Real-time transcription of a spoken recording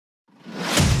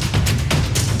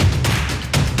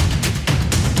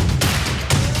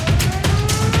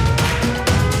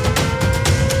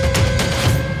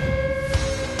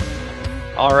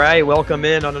All right, welcome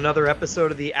in on another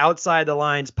episode of the Outside the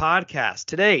Lines podcast.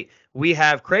 Today, we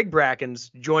have Craig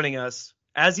Brackins joining us,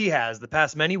 as he has the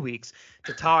past many weeks,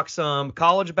 to talk some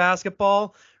college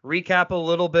basketball, recap a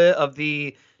little bit of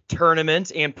the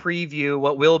tournament, and preview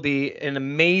what will be an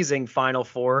amazing Final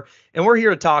Four. And we're here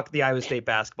to talk the Iowa State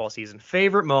basketball season.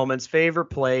 Favorite moments, favorite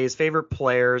plays, favorite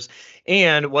players,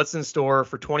 and what's in store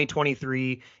for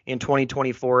 2023 and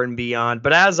 2024 and beyond.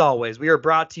 But as always, we are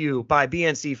brought to you by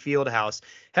BNC Fieldhouse.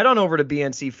 Head on over to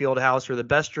BNC Fieldhouse for the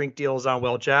best drink deals on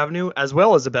Welch Avenue, as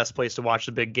well as the best place to watch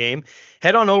the big game.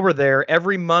 Head on over there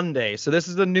every Monday. So this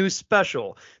is the new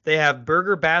special. They have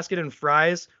burger basket and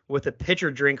fries with a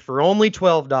pitcher drink for only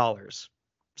 $12.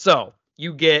 So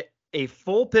you get a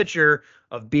full pitcher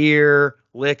of beer,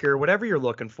 liquor, whatever you're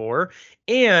looking for,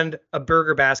 and a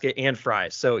burger basket and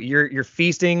fries. So you're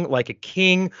feasting like a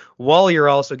king while you're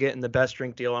also getting the best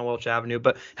drink deal on Welch Avenue.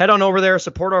 But head on over there,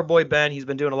 support our boy Ben. He's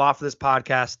been doing a lot for this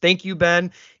podcast. Thank you,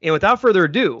 Ben. And without further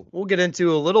ado, we'll get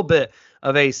into a little bit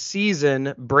of a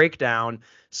season breakdown.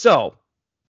 So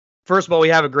first of all, we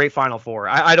have a great Final Four.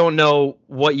 I don't know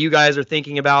what you guys are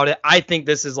thinking about it. I think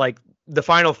this is like the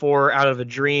Final Four out of a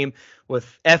dream, with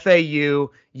FAU,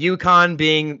 UConn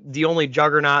being the only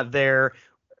juggernaut there,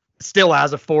 still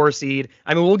as a 4 seed.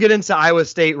 I mean, we'll get into Iowa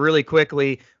State really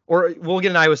quickly, or we'll get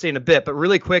into Iowa State in a bit, but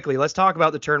really quickly, let's talk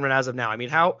about the tournament as of now. I mean,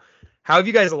 how have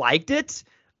you guys liked it?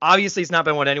 Obviously, it's not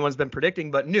been what anyone's been predicting,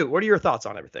 but Newt, what are your thoughts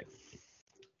on everything?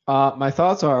 My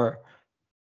thoughts are,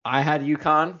 I had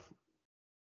UConn.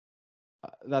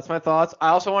 That's my thoughts. I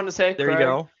also wanted to say, there Craig, you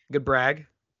go. Good brag.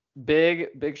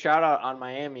 Big shout out on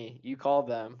Miami. You called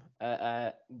them.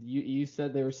 You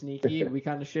said they were sneaky. We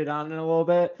kind of shit on it a little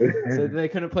bit. So they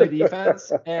couldn't play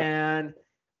defense, and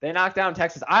they knocked down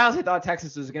Texas. I honestly thought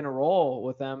Texas was going to roll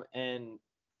with them, and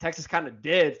Texas kind of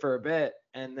did for a bit,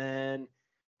 and then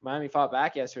Miami fought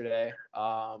back yesterday.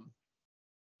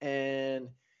 And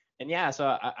yeah, so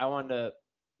I wanted to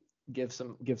give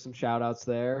some shout outs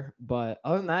there. But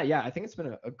other than that, yeah, I think it's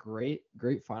been a great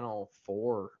Final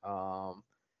Four.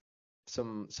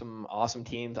 Some awesome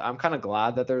teams. I'm kind of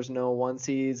glad that there's no 1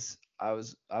 seeds. I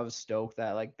was stoked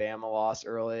that like Bama lost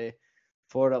early.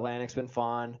 Florida Atlantic's been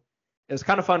fun. It was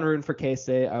kind of fun rooting for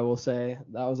K-State, I will say.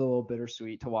 That was a little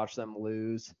bittersweet to watch them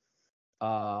lose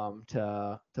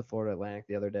to Florida Atlantic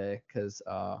the other day, because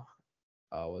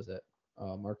was it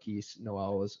Marquise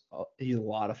Noel was he's a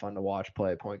lot of fun to watch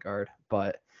play point guard.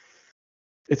 But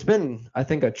it's been, I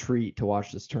think, a treat to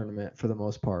watch this tournament for the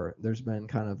most part. There's been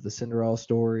kind of the Cinderella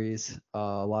stories,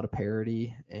 a lot of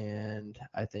parity, and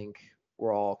I think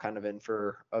we're all kind of in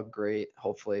for a great,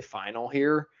 hopefully, final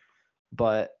here.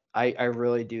 But I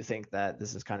really do think that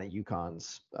this is kind of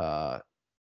UConn's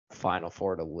Final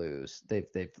Four to lose.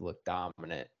 They've looked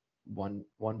dominant, won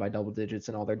by double digits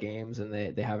in all their games, and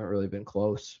they haven't really been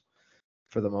close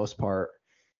for the most part.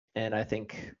 And I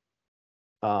think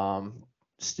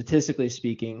statistically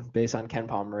speaking, based on Ken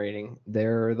Palm rating,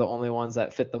 they're the only ones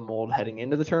that fit the mold heading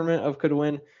into the tournament of could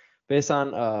win based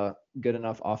on good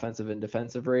enough offensive and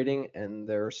defensive rating, and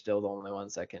they're still the only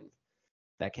ones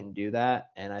that can do that.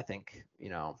 And I think,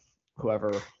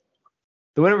 whoever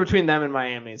the winner between them and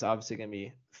Miami is obviously going to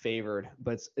be favored,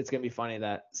 but it's going to be funny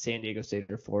that San Diego State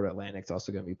or Florida Atlantic is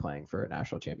also going to be playing for a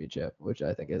national championship, which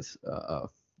I think is a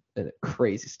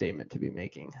crazy statement to be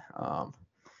making.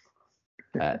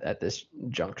 At this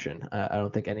junction, I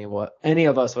don't think any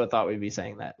of us would have thought we'd be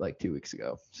saying that like 2 weeks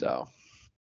ago. So,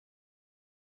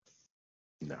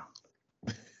 no.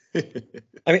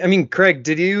 I mean, Craig,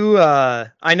 did you?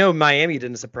 I know Miami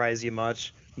didn't surprise you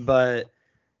much, but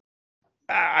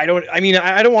I don't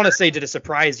want to say did it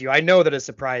surprise you. I know that it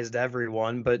surprised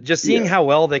everyone, but just seeing how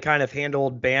well they kind of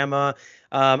handled Bama.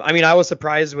 I was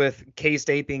surprised with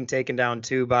K-State being taken down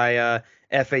too by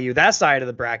FAU. That side of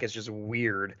the bracket is just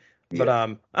weird. But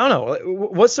I don't know.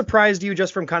 What surprised you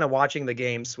just from kind of watching the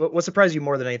games? What surprised you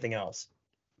more than anything else?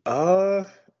 All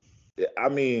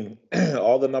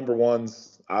the number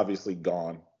ones obviously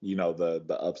gone.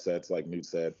 The upsets, like Newt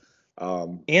said.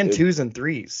 And 2s and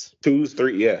 3s. 2s,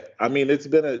 3, yeah. It's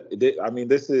been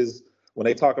this is when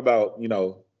they talk about,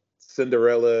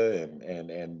 Cinderella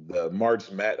and the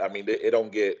March Madness. It don't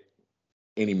get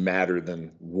any madder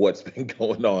than what's been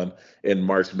going on in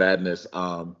March Madness.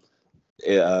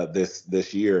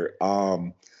 This year.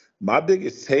 My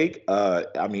biggest take,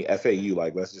 FAU,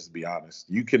 like, let's just be honest.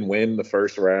 You can win the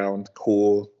first round,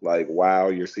 cool, like, wow,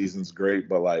 your season's great,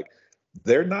 but like,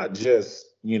 they're not just,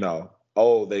 they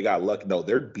got lucky. No,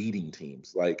 they're beating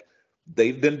teams. Like,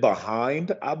 they've been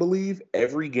behind, I believe,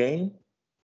 every game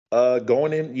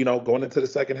going into the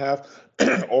second half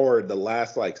or the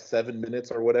last like 7 minutes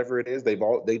or whatever it is.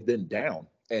 They've been down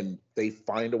and they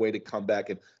find a way to come back,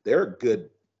 and they're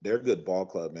a good ball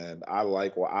club, man. I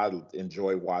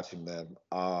enjoy watching them.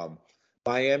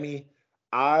 Miami,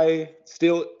 I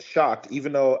still shocked,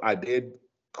 even though I did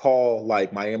call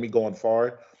like Miami going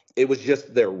far. It was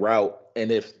just their route.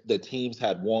 And if the teams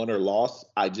had won or lost,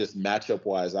 I just matchup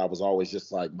wise, I was always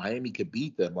just like Miami could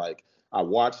beat them. Like I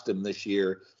watched them this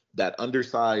year. That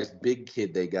undersized big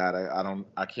kid they got,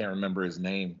 I can't remember his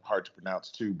name, hard to pronounce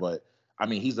too, but I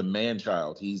mean he's a man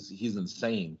child. He's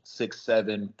insane.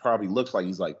 6'7", probably looks like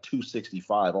he's like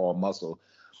 265, all muscle.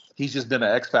 He's just been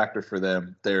an X factor for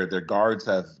them. Their guard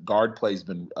play's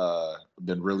been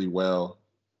really well.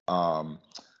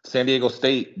 San Diego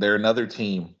State, they're another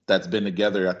team that's been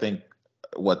together. I think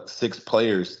 6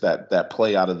 players that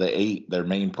play out of the 8, their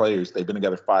main players. They've been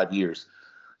together 5 years.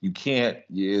 You can't.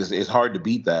 It's hard to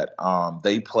beat that.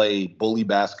 They play bully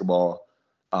basketball.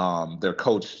 They're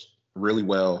coached really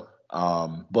well.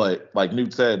 But like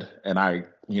Newt said, and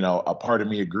a part of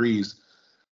me agrees.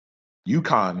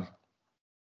 UConn.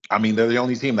 I mean, they're the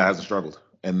only team that hasn't struggled,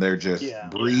 and they're just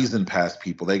breezing past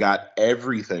people. They got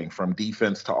everything from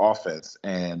defense to offense,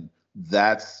 and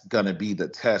that's going to be the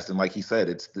test. And like he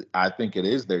said, I think it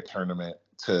is their tournament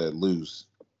to lose,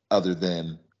 other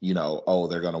than,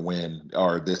 they're going to win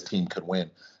or this team could win.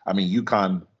 I mean,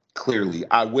 UConn, clearly.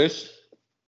 I wish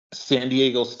San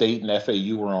Diego State and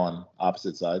FAU were on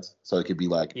opposite sides, so it could be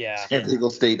like San Diego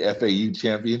State FAU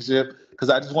championship, because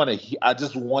I just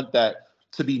want that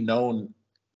to be known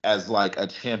as like a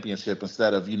championship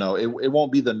instead of, it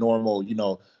won't be the normal,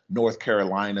 North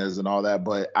Carolinas and all that,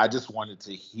 but I just wanted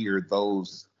to hear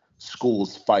those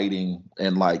schools fighting,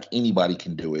 and like anybody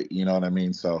can do it. You know what I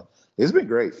mean? So it's been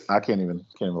great. I can't even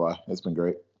lie. It's been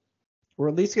great. We're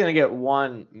at least gonna get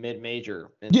one mid-major.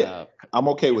 I'm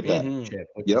okay with that.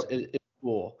 Which is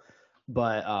cool.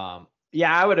 But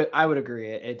I would agree.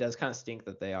 It does kind of stink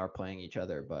that they are playing each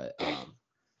other, but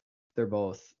they're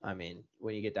both. I mean,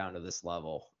 when you get down to this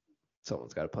level,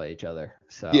 someone's got to play each other.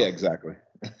 So yeah, exactly.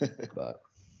 But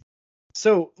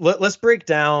so let's break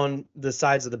down the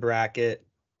sides of the bracket.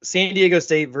 San Diego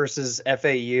State versus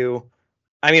FAU.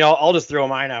 I mean, I'll just throw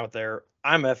mine out there.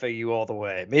 I'm FAU all the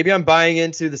way. Maybe I'm buying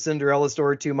into the Cinderella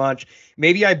story too much.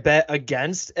 Maybe I bet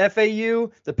against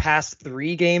FAU the past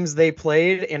 3 games they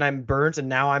played, and I'm burnt, and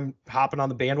now I'm hopping on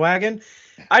the bandwagon.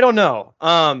 I don't know.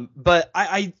 But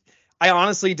I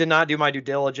honestly did not do my due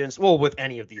diligence, well, with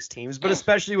any of these teams, but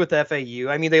especially with FAU.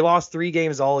 I mean, they lost 3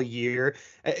 games all year.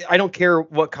 I don't care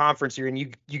what conference you're in.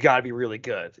 You got to be really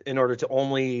good in order to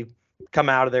only come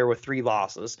out of there with 3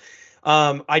 losses.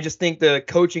 I just think the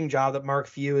coaching job that Mark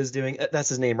Few is doing, that's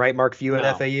his name, right? Mark Few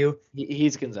at FAU?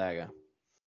 He's Gonzaga.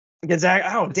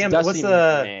 Gonzaga. Oh, damn. Dusty What's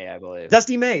the May, I believe.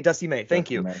 Dusty May.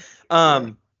 Thank you.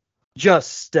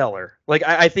 Just stellar. Like,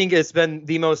 I think it's been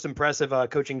the most impressive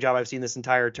coaching job I've seen this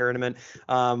entire tournament,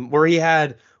 where he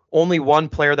had only one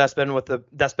player that's been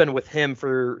with him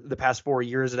for the past 4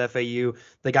 years at FAU,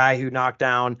 the guy who knocked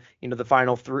down, the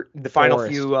final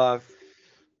few.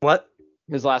 What?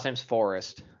 His last name's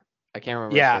Forrest. I can't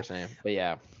remember his first name, but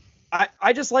yeah.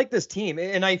 I just like this team,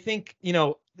 and I think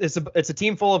it's a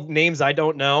team full of names I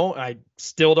don't know. I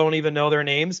still don't even know their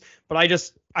names, but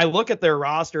I look at their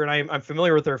roster and I'm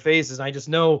familiar with their faces, and I just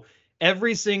know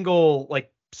every single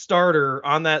like starter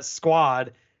on that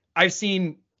squad I've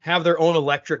seen have their own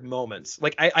electric moments.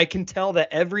 Like I can tell that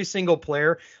every single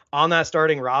player on that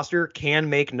starting roster can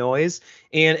make noise,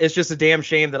 and it's just a damn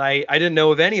shame that I didn't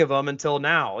know of any of them until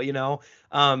now.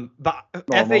 But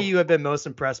FAU have been most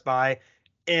impressed by.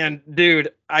 And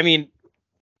dude, I mean,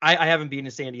 I haven't been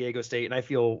to San Diego State, and I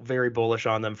feel very bullish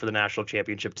on them for the national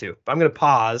championship too. But I'm going to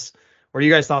pause. What are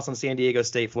you guys' thoughts on San Diego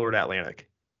State, Florida Atlantic?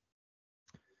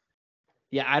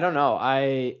 Yeah, I don't know.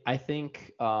 I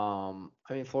think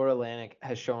Florida Atlantic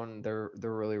has shown they're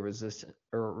really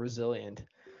resilient,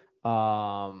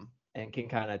 and can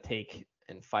kind of take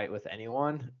and fight with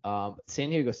anyone. San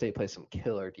Diego State plays some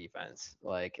killer defense.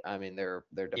 Like, I mean, they're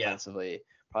defensively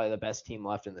probably the best team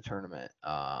left in the tournament,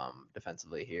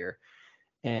 defensively here.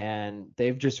 And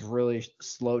they've just really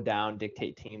slowed down,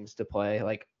 dictate teams to play.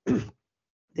 Like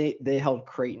they held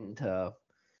Creighton to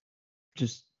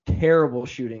just terrible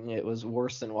shooting. It was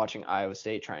worse than watching Iowa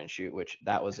State try and shoot, which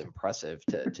that was impressive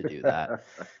to do that.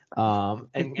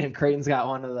 And Creighton's got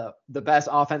one of the best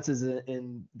offenses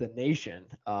in the nation.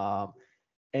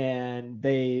 And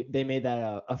they made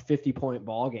that a 50-point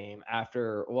ball game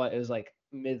after what is like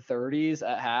mid-30s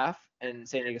at half, and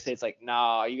San Diego State's like,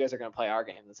 nah, you guys are gonna play our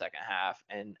game in the second half,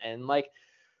 and like,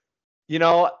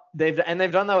 they've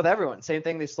done that with everyone. Same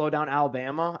thing, they slowed down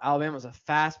Alabama. Alabama's a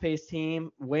fast-paced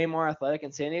team, way more athletic,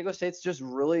 and San Diego State's just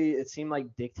really, it seemed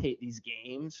like, dictate these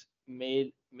games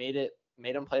made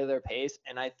them play their pace.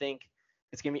 And I think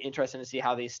it's going to be interesting to see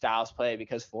how these styles play,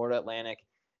 because Florida Atlantic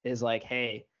is like,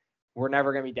 hey, we're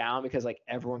never going to be down because like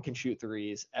everyone can shoot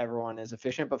threes. Everyone is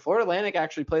efficient, but Florida Atlantic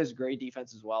actually plays great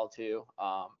defense as well too.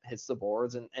 Hits the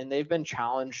boards, and they've been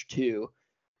challenged too.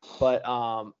 But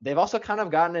they've also kind of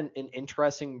gotten an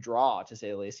interesting draw, to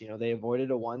say the least. You know, they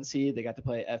avoided a 1 seed. They got to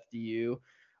play FDU.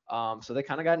 So they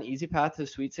kind of got an easy path to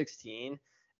Sweet 16.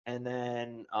 And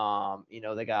then, you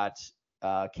know, they got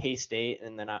K-State.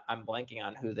 And then I'm blanking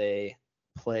on who they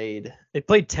played. They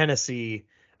played Tennessee.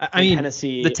 I mean,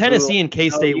 Tennessee, the Tennessee and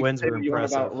K-State you wins were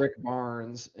impressive. About Rick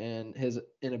Barnes and his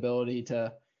inability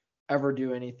to ever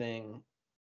do anything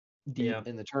deep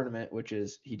in the tournament, which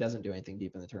is he doesn't do anything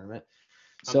deep in the tournament.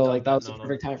 So like that was the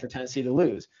perfect time for Tennessee to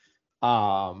lose.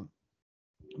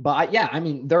 But yeah, I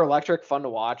mean, they're electric, fun to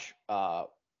watch.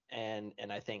 And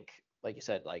I think, like you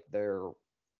said, like they're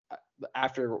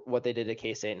after what they did to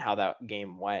K-State and how that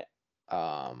game went,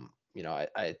 you know,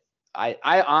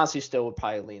 I honestly still would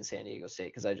probably lean San Diego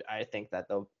State, because I think that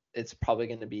it's probably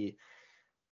going to be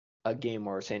a game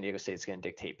where San Diego State's going to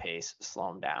dictate pace, slow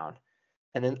them down.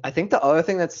 And then I think the other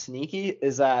thing that's sneaky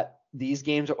is that these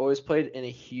games are always played in a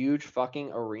huge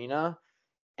fucking arena,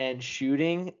 and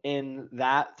shooting in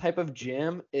that type of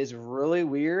gym is really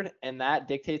weird. And that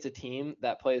dictates a team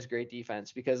that plays great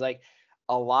defense, because like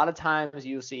a lot of times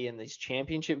you'll see in these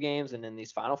championship games and in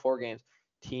these Final Four games,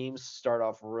 teams start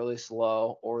off really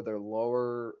slow, or they're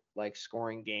lower like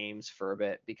scoring games for a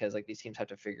bit, because like these teams have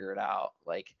to figure it out.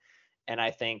 Like, and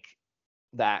I think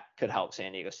that could help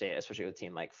San Diego State, especially with a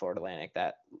team like Florida Atlantic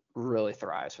that really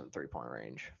thrives from 3-point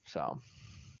range. So,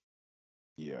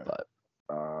 yeah, but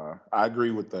I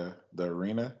agree with the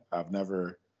arena. I've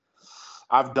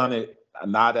done it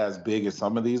not as big as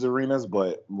some of these arenas,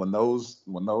 but when those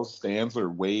stands are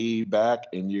way back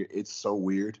and it's so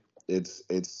weird. It's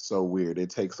so weird. It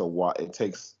takes a while. It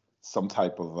takes some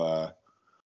type of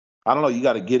I don't know. You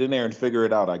got to get in there and figure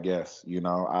it out, I guess. You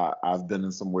know, I've been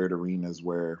in some weird arenas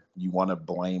where you want to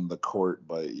blame the court,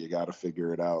 but you got to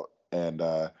figure it out. And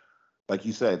like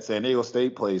you said, San Diego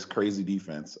State plays crazy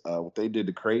defense. What they did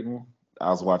to Creighton,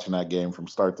 I was watching that game from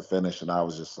start to finish, and I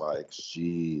was just like,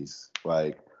 jeez.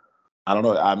 Like, I don't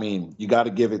know. I mean, you got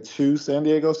to give it to San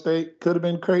Diego State. Could have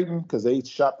been Creighton because they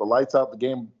shot the lights out the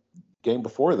game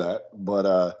before that.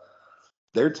 But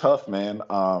they're tough, man.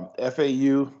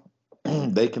 FAU,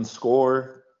 they can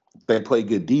score. They play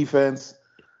good defense.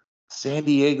 San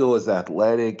Diego is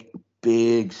athletic,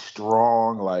 big,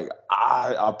 strong. Like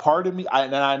a part of me,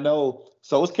 and I know.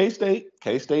 So is K-State.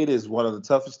 K-State is one of the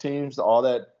toughest teams. All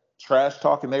that trash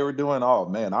talking they were doing. Oh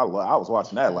man, I was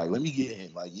watching that. Like, let me get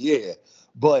in. Like, yeah,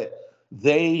 but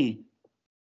they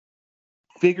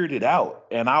figured it out,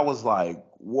 and I was like,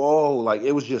 whoa! Like,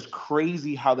 it was just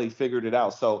crazy how they figured it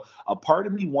out. So a part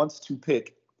of me wants to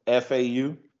pick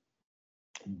FAU.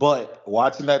 But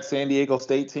watching that San Diego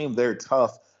State team, they're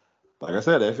tough. Like I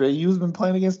said, FAU's been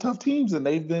playing against tough teams, and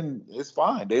it's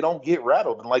fine. They don't get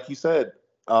rattled. And like you said,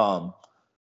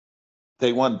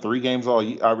 they won 3 games all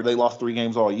year. They lost 3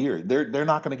 games all year. They're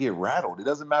not going to get rattled. It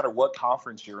doesn't matter what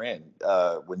conference you're in.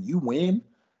 When you win,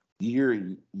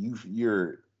 you're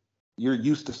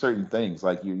used to certain things.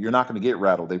 Like you're not going to get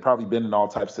rattled. They've probably been in all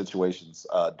types of situations,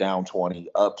 down 20,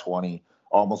 up 20.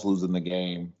 Almost losing the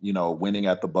game, you know, winning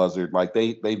at the buzzer. Like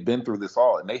they've been through this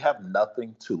all, and they have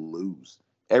nothing to lose.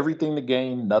 Everything to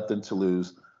gain, nothing to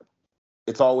lose.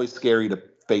 It's always scary to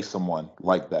face someone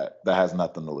like that has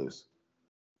nothing to lose.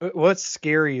 What's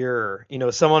scarier, you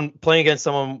know, someone playing against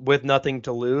someone with nothing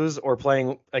to lose, or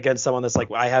playing against someone that's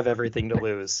like, I have everything to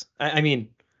lose? I mean,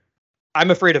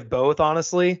 I'm afraid of both,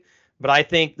 honestly, but I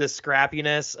think the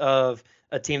scrappiness of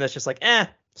a team that's just like,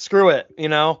 screw it, you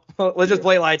know, let's just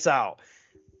play lights out.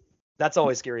 That's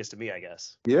always scariest to me, I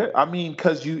guess. Yeah, I mean,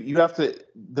 because you have to.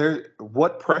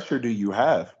 What pressure do you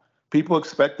have? People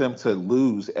expect them to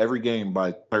lose every game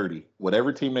by 30,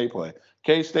 whatever team they play.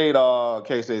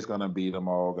 K-State's gonna beat them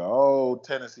all. Oh,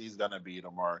 Tennessee's gonna beat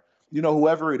them, or you know,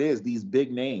 whoever it is. These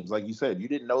big names, like you said, you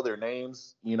didn't know their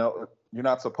names. You know, you're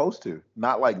not supposed to.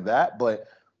 Not like that, but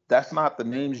that's not the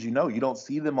names you know. You don't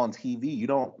see them on TV.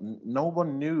 No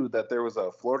one knew that there was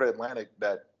a Florida Atlantic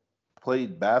that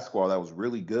played basketball that was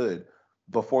really good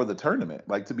before the tournament.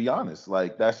 Like, to be honest,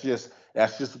 like that's just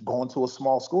going to a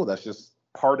small school. That's just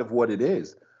part of what it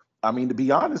is. I mean, to be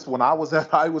honest, when I was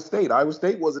at Iowa State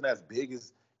wasn't as big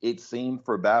as it seemed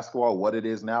for basketball, what it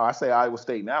is now. I say Iowa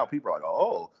State now, people are like,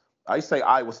 oh, I say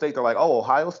Iowa State, they're like, oh,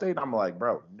 Ohio State. I'm like,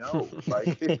 bro, no.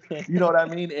 Like, you know what I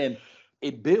mean? And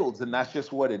it builds, and that's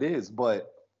just what it is.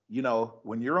 But you know,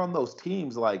 when you're on those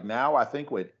teams, like now, I think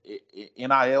with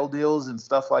NIL deals and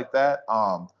stuff like that,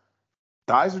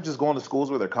 guys are just going to schools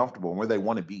where they're comfortable and where they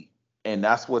want to be. And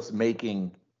that's what's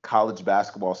making college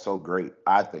basketball so great,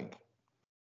 I think.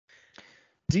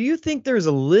 Do you think there's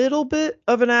a little bit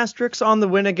of an asterisk on the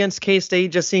win against K-State,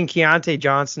 just seeing Keontae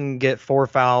Johnson get 4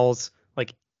 fouls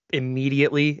like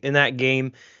immediately in that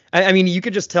game? I mean, you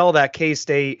could just tell that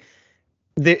K-State,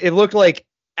 it looked like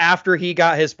after he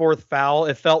got his 4th foul,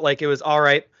 it felt like it was all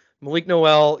right. Malik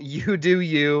Noel, you do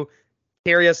you,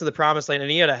 carry us to the promised land.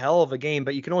 And he had a hell of a game,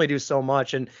 but you can only do so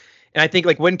much. And I think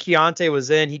like when Keontae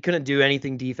was in, he couldn't do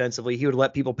anything defensively. He would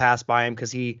let people pass by him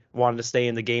because he wanted to stay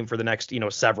in the game for the next,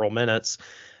 several minutes.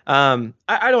 I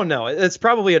don't know. It's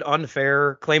probably an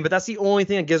unfair claim, but that's the only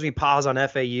thing that gives me pause on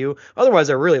FAU.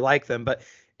 Otherwise, I really like them. But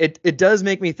it does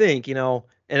make me think, in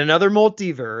another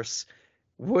multiverse,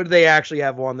 would they actually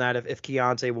have won that if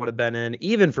Keontae would have been in,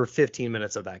 even for 15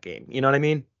 minutes of that game? You know what I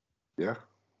mean? Yeah.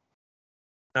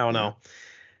 I don't know.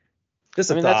 Just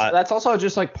a I mean, thought. that's also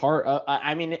just like part of,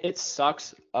 I mean, it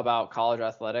sucks about college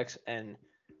athletics. And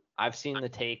I've seen the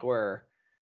take where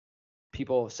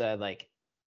people have said like,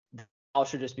 all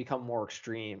should just become more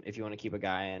extreme if you want to keep a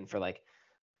guy in for like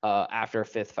after a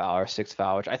 5th foul or 6th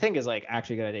foul, which I think is like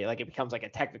actually a good idea. Like it becomes like a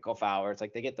technical foul where it's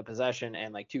like they get the possession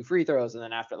and like 2 free throws, and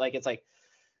then after like it's like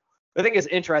I think it's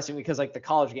interesting because like the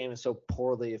college game is so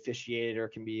poorly officiated or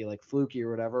can be like fluky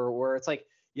or whatever, where it's like,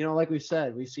 like we've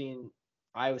said, we've seen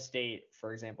Iowa State,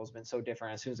 for example, has been so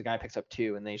different. As soon as the guy picks up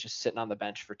 2 and then he's just sitting on the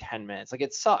bench for 10 minutes, like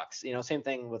it sucks. Same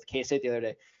thing with K-State the other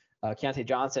day. Keontae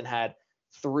Johnson had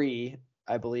 3,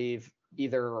 I believe,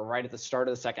 either right at the start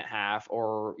of the second half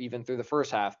or even through the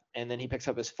first half. And then he picks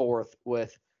up his 4th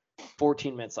with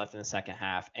 14 minutes left in the second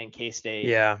half. And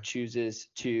K-State chooses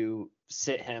to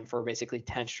sit him for basically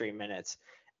 10 straight minutes.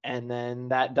 And then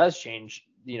that does change,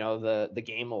 the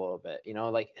game a little bit,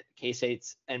 like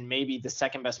K-State's and maybe the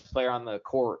second best player on the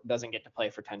court doesn't get to play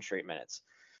for 10 straight minutes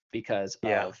because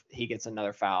of he gets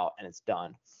another foul and it's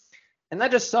done. And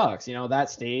that just sucks. That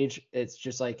stage, it's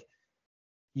just like,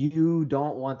 you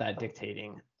don't want that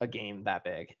dictating a game that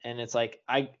big. And it's like,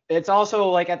 it's also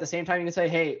like at the same time you can say,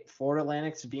 hey, Florida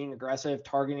Atlantic's being aggressive,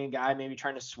 targeting a guy, maybe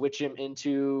trying to switch him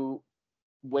into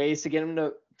ways to get him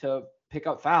to pick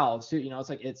up fouls too. It's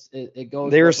like, it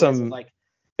goes. There were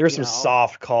some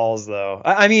soft calls though.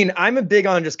 I mean, I'm a big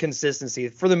on just consistency.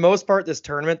 For the most part, this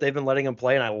tournament, they've been letting him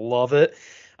play and I love it.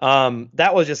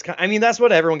 That was just, that's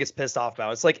what everyone gets pissed off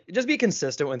about. It's like, just be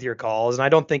consistent with your calls. And I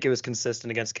don't think it was consistent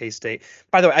against K-State.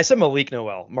 By the way, I said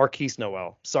Marquise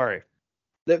Noel. Sorry.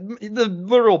 The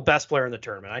literal best player in the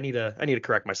tournament. I need to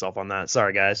correct myself on that.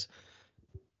 Sorry, guys.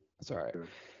 That's all right.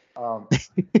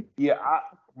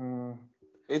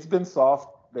 It's been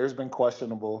soft. There's been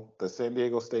questionable. The San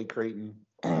Diego State Creighton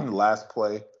last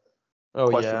play. Oh,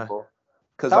 questionable. Yeah.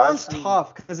 That one's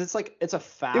tough because it's like it's a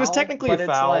foul. It was technically a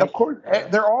foul. Like, of course,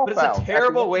 they're all but fouls. It's a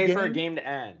terrible way for a game to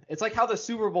end. It's like how the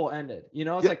Super Bowl ended.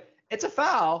 It's like it's a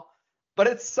foul, but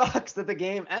it sucks that the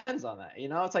game ends on that.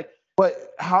 It's like.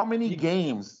 But how many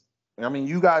games? I mean,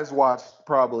 you guys watched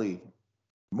probably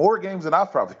more games than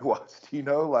I've probably watched. Which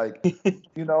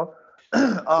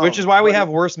is why we have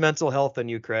worse mental health than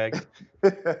you, Craig.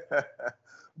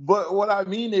 But what I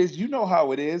mean is,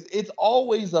 how it is. It's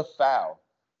always a foul.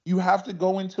 You have to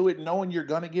go into it knowing you're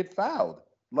gonna get fouled.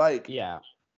 Like, yeah.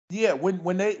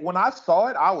 When I saw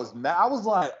it, I was mad. I was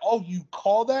like, "Oh, you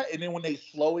call that?" And then when they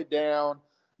slow it down,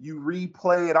 you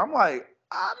replay it. I'm like,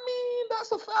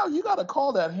 that's a foul. You gotta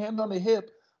call that, hand on the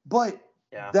hip. But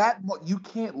you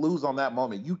can't lose on that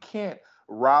moment. You can't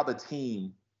rob a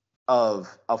team of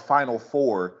a Final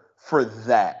Four for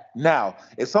that. Now,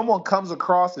 if someone comes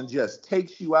across and just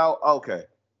takes you out, okay.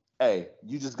 Hey,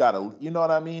 you just gotta, you know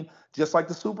what I mean? Just like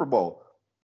the Super Bowl,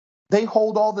 they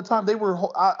hold all the time. They were,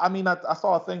 I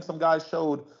saw a thing. Some guys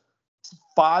showed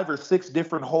 5 or 6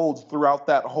 different holds throughout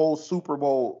that whole Super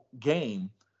Bowl game,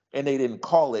 and they didn't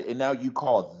call it. And now you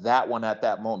call that one at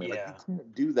that moment. Yeah. Like, you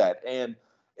can't do that. And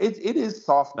it is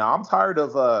soft now. I'm tired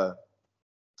of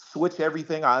switch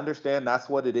everything. I understand that's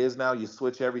what it is now. You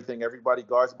switch everything. Everybody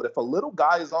guards. But if a little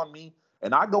guy is on me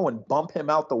and I go and bump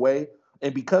him out the way,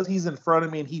 and because he's in front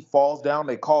of me and he falls down,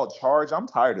 they call a charge. I'm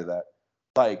tired of that.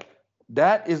 Like,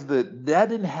 that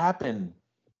didn't happen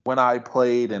when I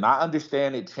played, and I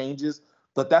understand it changes,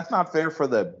 but that's not fair for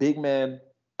the big man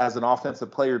as an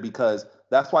offensive player, because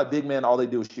that's why big men, all they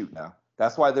do is shoot now.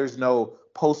 That's why there's no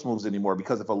post moves anymore,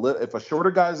 because if a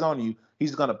shorter guy's on you,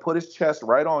 he's going to put his chest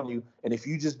right on you, and if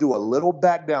you just do a little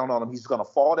back down on him, he's going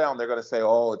to fall down. They're going to say,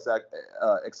 oh, it's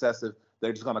excessive.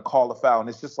 They're just going to call a foul, and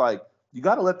it's just like, you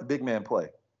got to let the big man play.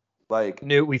 Like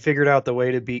Newt, we figured out the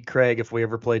way to beat Craig if we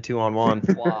ever play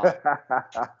 2-on-1.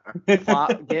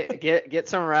 Flop. Get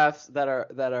some refs that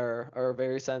are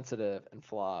very sensitive and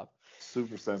flop.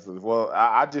 Super sensitive. Well,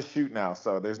 I just shoot now,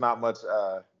 so there's not much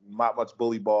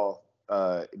bully ball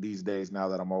these days now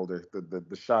that I'm older.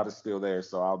 The shot is still there,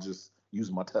 so I'll just use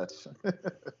my touch.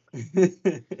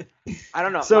 I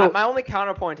don't know. So my only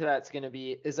counterpoint to that's going to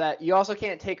be is that you also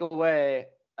can't take away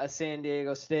a San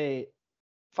Diego State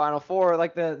Final Four.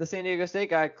 Like the San Diego State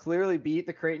guy clearly beat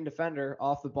the Creighton defender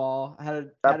off the ball,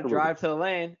 had to drive to the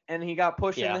lane, and he got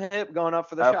pushed in the hip going up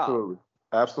for the shot.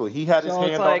 Absolutely. He had his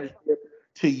hand on his hip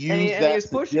to use that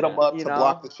to get him up to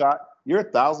block the shot. You're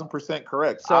 1,000%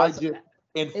 correct. So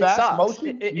in fast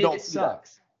motion, you don't it see that.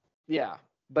 sucks. Yeah,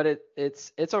 but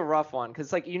it's a rough one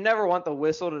because like you never want the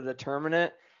whistle to determine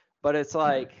it, but it's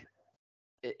like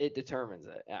it determines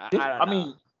it. I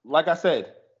mean, like I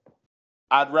said,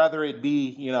 I'd rather it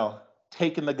be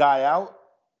taking the guy out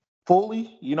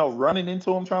fully, running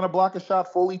into him trying to block a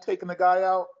shot, fully taking the guy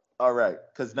out. All right,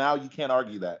 because now you can't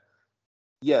argue that.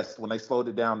 Yes, when they slowed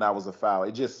it down, that was a foul.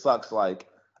 It just sucks. Like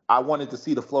I wanted to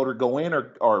see the floater go in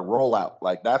or roll out.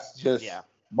 Like that's just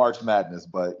March Madness.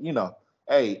 But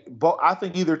hey, I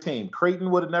think either team, Creighton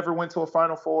would have never went to a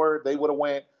Final Four. They would have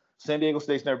went. San Diego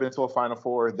State's never been to a Final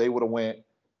Four. They would have went.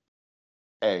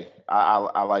 Hey,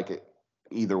 I like it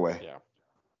either way. Yeah.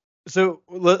 So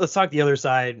let's talk the other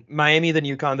side. Miami, then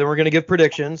UConn. Then we're gonna give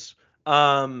predictions.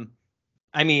 I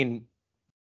mean,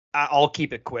 I'll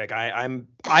keep it quick.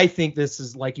 I think this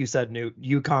is, like you said, Newt,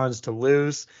 UConn's to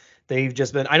lose. They've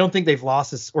just been. I don't think they've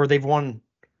lost this or they've won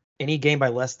any game by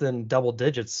less than double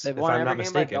digits. They've if won I'm every not game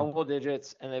mistaken. by double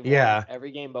digits, and they've won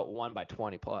every game but one by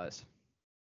 20 plus.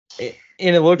 And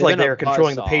it looked like they were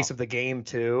controlling the pace of the game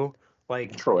too.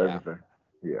 Like control everything.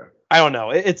 Yeah. I don't know.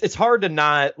 It's hard to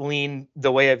not lean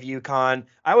the way of UConn.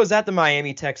 I was at the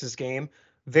Miami-Texas game.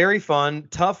 Very fun.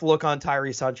 Tough look on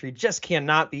Tyrese Hunter. Just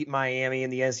cannot beat Miami in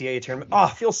the NCAA tournament. Oh, I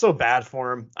feel so bad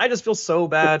for him. I just feel so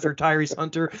bad for Tyrese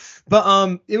Hunter.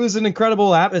 But it was an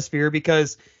incredible atmosphere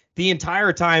because the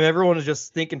entire time everyone was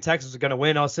just thinking Texas was going to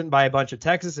win. I was sitting by a bunch of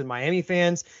Texas and Miami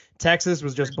fans. Texas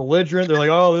was just belligerent. They're like,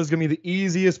 oh, this is going to be the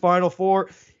easiest Final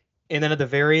Four. And then at the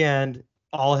very end,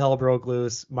 all hell broke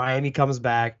loose. Miami comes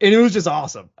back. And it was just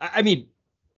awesome. I mean,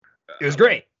 it was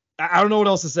great. I don't know what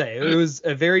else to say. It was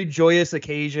a very joyous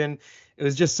occasion. It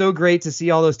was just so great to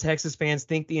see all those Texas fans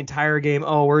think the entire game,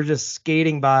 oh, we're just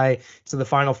skating by to the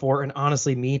Final Four. And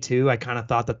honestly, me too. I kind of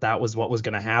thought that was what was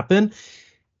going to happen.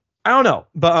 I don't know.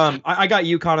 But I got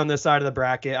UConn on this side of the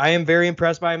bracket. I am very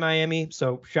impressed by Miami.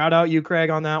 So shout out you, Craig,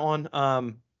 on that one.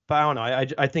 But I don't know.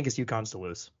 I think it's UConn's to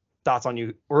lose. Thoughts on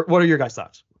you? Or what are your guys'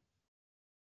 thoughts?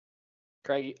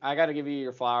 Craig, I got to give you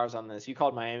your flowers on this. You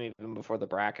called Miami even before the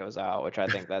bracket was out, which I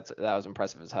think that was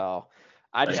impressive as hell.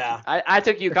 I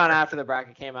took UConn after the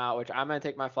bracket came out, which I'm gonna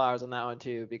take my flowers on that one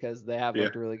too because they have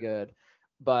looked really good.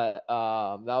 But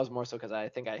that was more so because I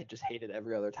think I just hated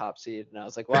every other top seed, and I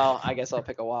was like, well, I guess I'll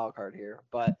pick a wild card here.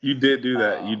 But you did do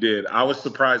that. You did. I was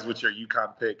surprised with your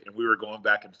UConn pick, and we were going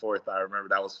back and forth. I remember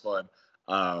that was fun.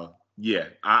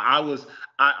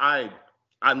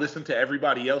 I listened to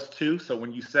everybody else too. So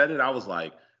when you said it, I was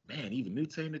like, man, even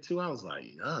Newt saying it too. I was like,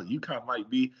 oh, UConn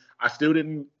might be. I still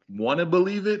didn't want to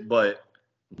believe it, but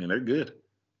I mean, they're good.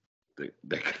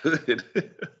 They're good.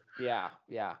 Yeah.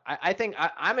 I think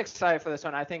I'm excited for this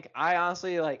one. I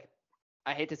honestly I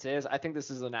hate to say this. I think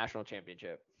this is the national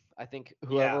championship. I think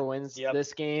whoever wins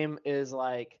this game is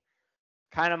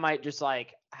kind of might just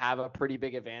have a pretty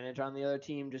big advantage on the other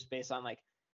team just based on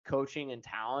coaching and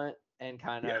talent and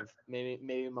kind of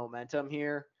maybe momentum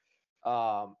here.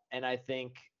 And I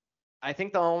think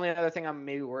the only other thing I'm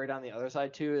maybe worried on the other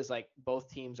side too is both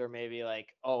teams are maybe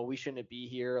oh, we shouldn't be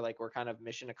here. We're kind of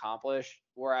mission accomplished.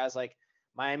 Whereas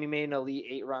Miami made an Elite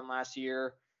 8 run last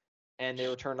year and they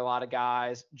returned a lot of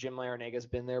guys. Jim Larrañaga's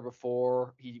been there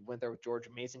before. He went there with George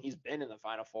Mason. He's been in the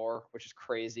Final Four, which is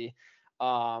crazy.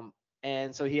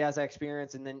 And so he has that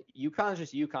experience. And then UConn's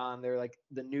just UConn. They're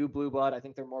the new blue blood. I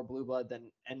think they're more blue blood than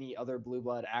any other blue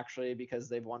blood actually, because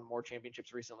they've won more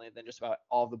championships recently than just about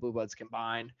all of the blue bloods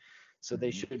combined. So they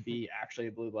should be actually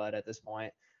a blue blood at this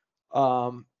point.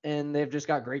 And they've just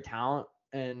got great talent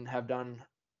and have done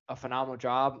a phenomenal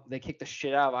job. They kicked the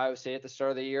shit out of Iowa State at the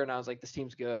start of the year. And I was like, this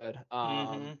team's good.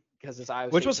 Because it's Iowa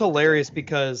State. Which was hilarious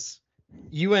because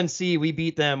UNC, we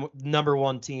beat them, number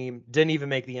one team, didn't even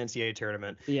make the NCAA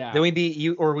tournament. Yeah. Then we beat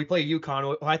we played UConn.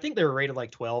 Well, I think they were rated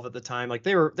 12 at the time.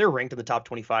 They're ranked in the top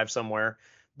 25 somewhere.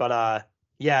 But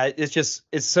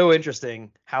it's so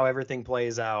interesting how everything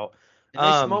plays out. And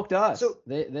they smoked us. So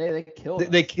they killed us.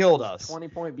 They killed us.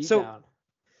 20-point beatdown. So,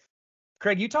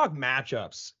 Craig, you talk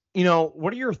matchups.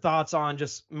 what are your thoughts on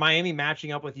just Miami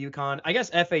matching up with UConn? I guess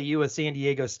FAU with San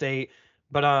Diego State,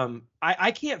 but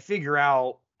I can't figure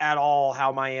out at all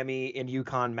how Miami and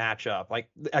UConn match up. Like,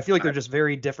 I feel like they're just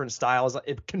very different styles.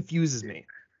 It confuses me.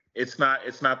 It's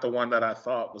not the one that I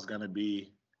thought was going to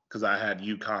be, because I had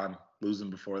UConn losing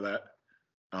before that.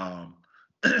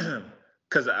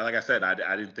 Because like I said,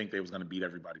 I didn't think they was going to beat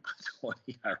everybody by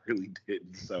 20. I really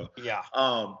didn't. So Yeah.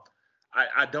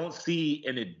 I don't see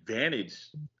an advantage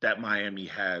that Miami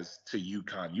has to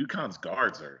UConn. UConn's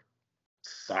guards are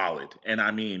solid. And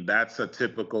I mean, that's a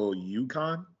typical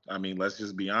UConn. I mean, let's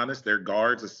just be honest. Their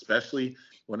guards, especially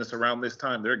when it's around this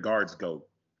time, their guards go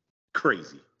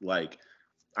crazy. Like,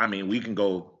 I mean, we can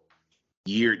go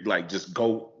just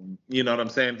go, you know what I'm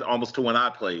saying? Almost to when I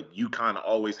played. UConn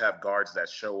always have guards that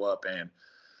show up. And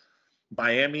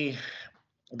Miami,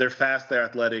 they're fast, they're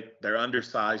athletic, they're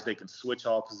undersized, they can switch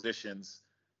all positions.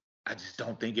 I just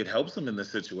don't think it helps them in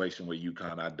this situation with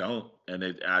UConn. I don't. And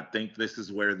I think this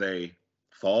is where they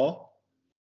fall.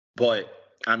 But,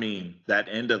 I mean, that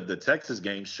end of the Texas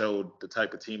game showed the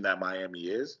type of team that Miami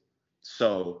is.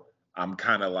 So I'm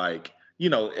kind of like,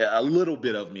 a little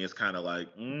bit of me is kind of like,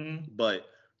 but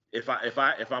if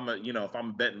I'm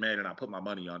a betting man and I put my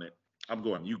money on it, I'm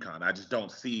going UConn. I just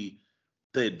don't see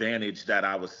the advantage that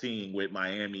I was seeing with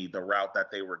Miami, the route that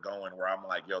they were going, where I'm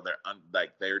like,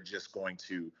 they're just going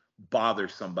to bother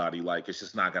somebody. Like, it's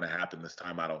just not going to happen this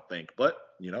time, I don't think. But,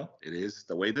 it is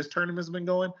the way this tournament's been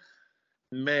going.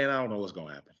 Man, I don't know what's going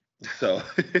to happen. So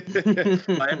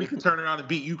Miami can turn around and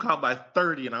beat UConn by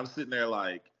 30, and I'm sitting there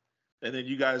like, and then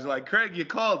you guys are like, Craig, you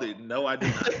called it. No, I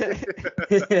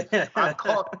didn't. I'm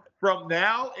called from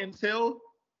now until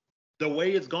the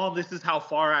way it's gone. This is how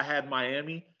far I had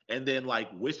Miami. And then like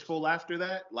wishful after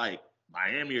that, like,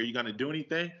 Miami, are you going to do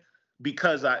anything?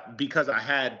 Because I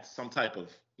had some type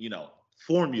of,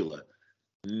 formula.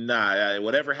 Nah,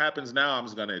 whatever happens now, I'm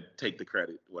just going to take the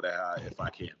credit if I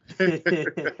can.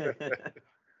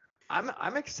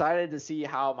 I'm excited to see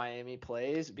how Miami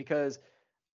plays, because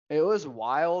it was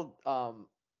wild.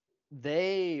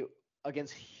 They,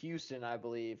 against Houston, I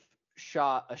believe,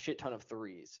 shot a shit ton of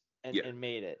threes and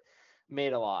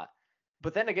made a lot.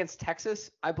 But then against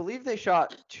Texas, I believe they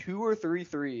shot 2 or 3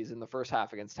 threes in the first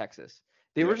half against Texas.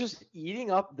 They were just eating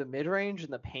up the mid-range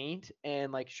and the paint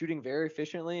and like shooting very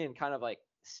efficiently and kind of like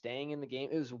staying in the game.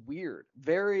 It was weird.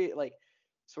 Very like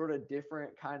sort of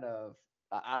different kind of,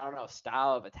 I don't know,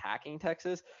 style of attacking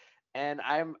Texas. And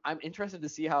I'm interested to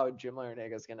see how Jim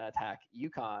Larrañaga is going to attack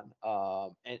UConn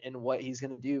and what he's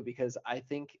going to do, because I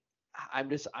think I'm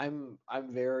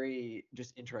very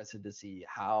just interested to see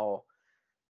how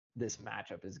this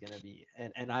matchup is going to be,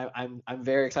 and I'm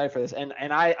very excited for this. And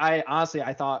I honestly,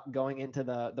 I thought going into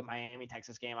the Miami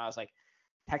Texas game, I was like,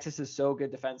 Texas is so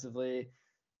good defensively,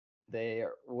 they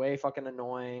are way fucking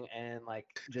annoying, and like,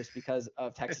 just because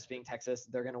of Texas being Texas,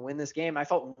 they're going to win this game. I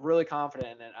felt really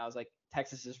confident, and I was like,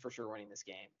 Texas is for sure winning this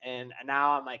game. And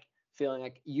now I'm like feeling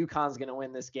like UConn's going to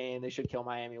win this game. They should kill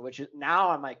Miami, which is, now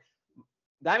I'm like,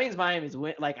 that means Miami's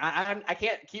win. Like, I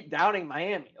can't keep doubting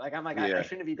Miami. Like, I'm like, I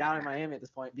shouldn't be doubting Miami at this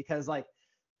point, because like,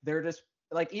 they're just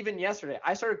like, even yesterday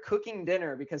I started cooking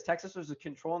dinner because Texas was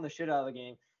controlling the shit out of the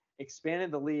game,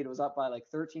 expanded the lead, was up by like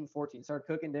 13-14, started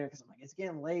cooking dinner because I'm like, it's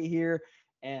getting late here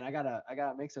and I gotta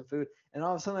make some food. And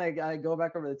all of a sudden I go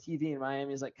back over the TV and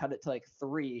Miami's like cut it to like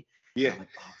 3. Yeah. I'm like,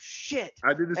 oh shit.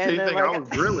 I did the same thing. Like, I was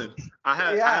grilling. I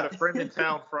had a friend in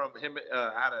town from him.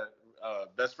 I had a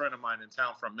best friend of mine in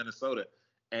town from Minnesota,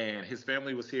 and his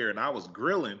family was here, and I was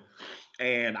grilling,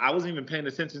 and I wasn't even paying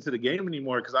attention to the game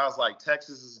anymore because I was like,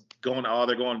 Texas is going,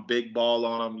 they're going big ball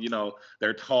on them.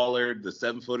 They're taller. The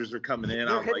 7-footers are coming in.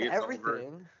 I was like, it's everything.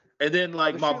 Over. And then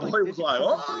like my boy was like,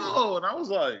 oh, and I was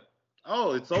like,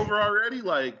 oh, it's over already?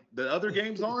 Like, the other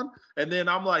game's on? And then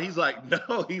I'm like, he's like,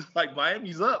 no. He's like,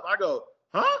 Miami's up. I go,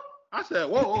 huh? I said,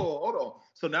 whoa, hold on.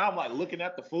 So now I'm like looking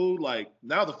at the food. Like,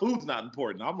 now the food's not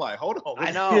important. I'm like, hold on.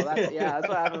 I know. That's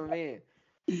what happened with me.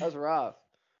 That was rough.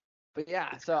 But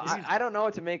yeah, so I don't know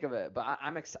what to make of it, but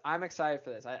I'm excited for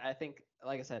this. I think,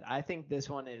 like I said, I think this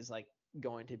one is like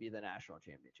going to be the national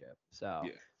championship. So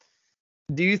yeah.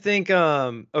 Do you think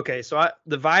okay, so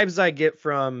the vibes I get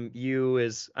from you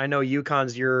is, I know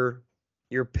UConn's your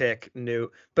pick,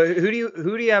 Newt, but who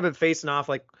do you have it facing off,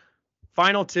 like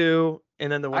final 2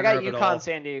 and then the winner? I got of it UConn, all?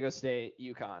 San Diego State,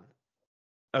 UConn.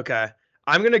 Okay.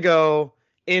 I'm going to go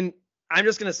in. I'm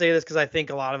just going to say this because I think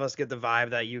a lot of us get the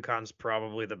vibe that UConn's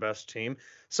probably the best team.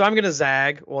 So I'm going to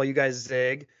zag while you guys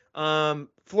zig.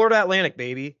 Florida Atlantic,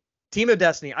 baby. Team of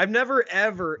Destiny. I've never,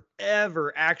 ever,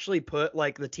 ever actually put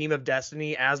like the Team of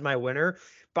Destiny as my winner,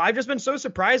 But I've just been so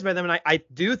surprised by them, and I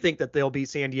do think that they'll beat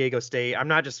San Diego State. I'm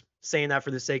not just saying that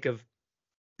for the sake of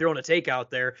throwing a take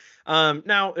out there.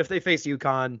 Now, if they face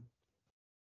UConn,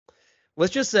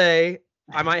 let's just say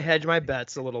I might hedge my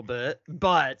bets a little bit,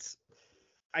 but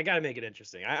I got to make it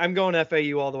interesting. I'm going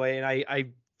FAU all the way, and I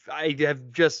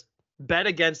have just bet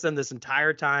against them this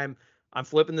entire time. I'm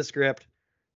flipping the script.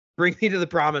 Bring me to the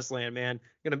promised land, man.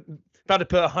 About to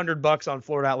put $100 on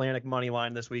Florida Atlantic money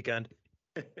line this weekend.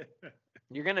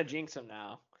 You're gonna jinx them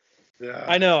now. Yeah.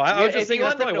 I know. I was just If thinking you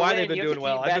that's want them probably to why win, they've been you have to doing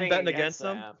well. keep I've been betting against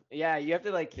them. Yeah, you have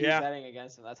to like keep Yeah. betting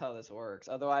against them. That's how this works.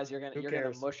 Otherwise, you're gonna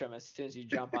cares? mush them as soon as you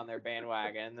jump on their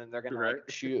bandwagon, and then they're gonna Right. like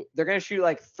shoot. They're gonna shoot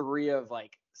like 3 of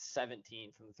like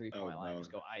 17 from the 3-point line. no.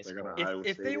 Just go ice They're cold. gonna Iowa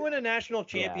If they State. win a national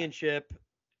championship,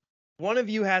 one of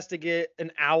you has to get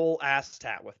an owl ass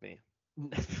tat with me.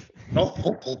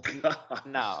 Oh God!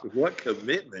 No. What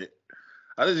commitment?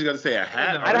 I was just gonna say a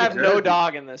hat. No, I'd or a have no jersey.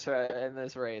 dog in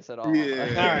this race at all. Yeah.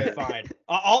 All right, fine.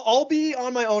 I'll be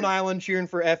on my own island cheering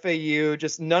for FAU.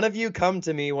 Just none of you come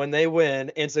to me when they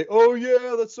win and say, "Oh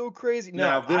yeah, that's so crazy." No,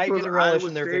 Now, if this I was get to relish Iowa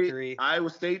in their State- victory. Iowa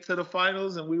State to the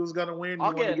finals, and we was gonna win. You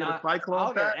I'll want to get get a Cyclone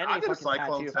I'll get hat? any I get a fucking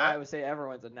Cyclone tattoo if hat. Iowa State ever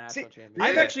wins a national championship.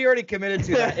 I've Yeah. actually already committed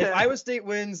to that. If Iowa State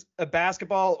wins a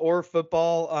basketball or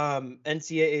football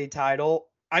NCAA title,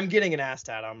 I'm getting an ass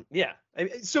tat. Yeah.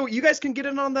 So you guys can get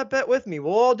in on that bet with me.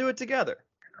 We'll all do it together.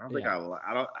 I don't think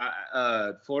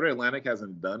Florida Atlantic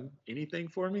hasn't done anything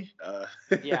for me.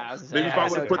 Yeah, I was gonna maybe say, if I I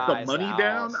have would no have put the ties to money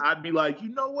down, Owls. I'd be like, you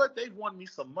know what? They've won me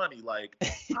some money. Like,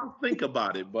 I'll think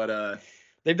about it. But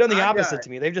They've done the I opposite got- to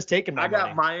me. They've just taken my I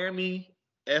got money. Miami,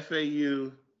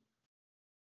 FAU.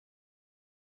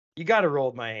 You got to roll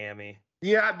with Miami.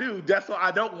 Yeah, I do. That's what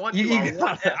I don't want to. You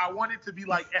I want it to be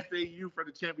like FAU for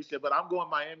the championship, but I'm going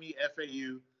Miami,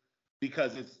 FAU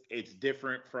because it's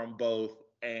different from both,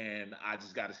 and I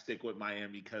just got to stick with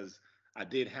Miami because I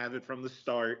did have it from the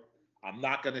start. I'm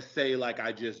not gonna say like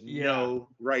I just know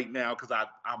right now because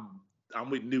I'm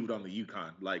with Newt on the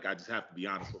UConn. Like I just have to be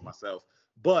honest with myself.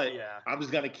 But Yeah. I'm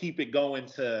just gonna keep it going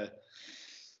to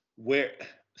where.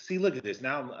 See, look at this.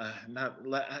 Now,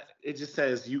 it just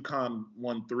says UConn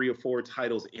won 3 or 4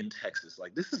 titles in Texas.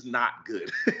 Like, this is not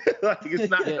good. Like, it's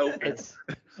not open.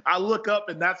 I look up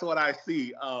and that's what I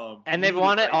see. And they've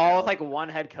won it all with like one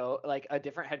head coach, like a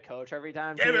different head coach every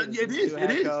time. Yeah, too. it is. New It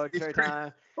head is. coach It's every crazy.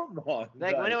 time. Come on.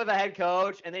 Like guys. win it with a head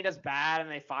coach, and they just bad, and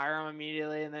they fire him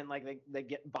immediately, and then like they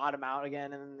get bottom out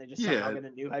again, and then they just somehow get a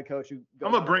new head coach who. Goes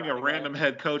I'm gonna on bring a run random again.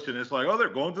 head coach, and it's like, oh, they're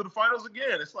going to the finals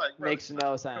again. It's like bro, Makes no come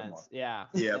on. sense. Yeah.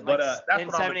 Yeah, And, but like, that's in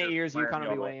what I'm 7-8 gonna years, do. UConn Miami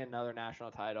will be all winning another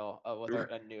national title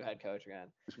with a new head coach again.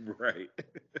 Right.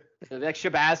 So, like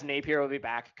Shabazz Napier will be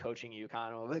back coaching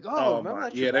UConn. We'll be like, remember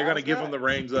that? Yeah, they're gonna Shabazz give guy? him the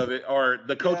reins of it, or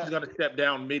the coach Yeah. is gonna step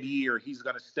down mid-year. He's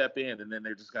gonna step in, and then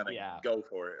they're just gonna go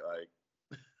for it. Like,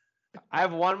 I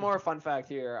have one more fun fact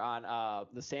here on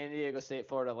the San Diego State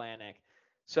Florida Atlantic.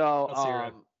 So Let's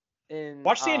hear it. in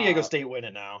Watch San Diego State win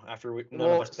it now after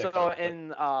none of us picked so it, but- in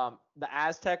the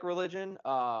Aztec religion,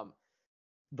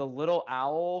 the little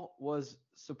owl was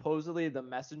supposedly the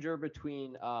messenger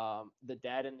between the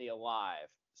dead and the alive.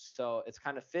 So it's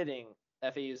kind of fitting.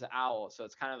 FAU's the owl, so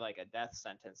it's kind of like a death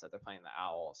sentence that they're playing the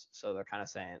owls. So they're kind of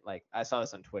saying, like, I saw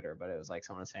this on Twitter, but it was like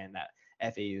someone was saying that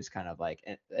FAU is kind of like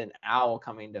an owl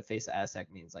coming to face the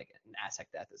Aztec means like an Aztec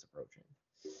death is approaching.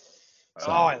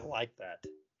 Oh, I like that.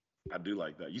 I do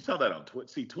like that. You saw that on Twitter.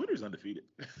 See, Twitter's undefeated.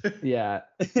 Yeah.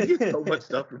 You get so much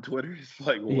stuff from Twitter. It's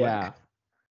like, what? Yeah.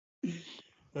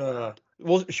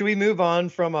 Well, should we move on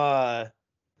from the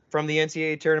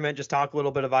NCAA tournament? Just talk a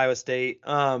little bit of Iowa State.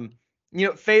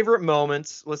 Favorite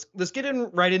moments. Let's get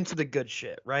right into the good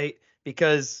shit, right?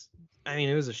 Because I mean,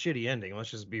 it was a shitty ending. Let's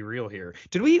just be real here.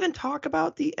 Did we even talk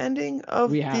about the ending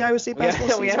of the Iowa State basketball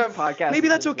season? We have a podcast. Maybe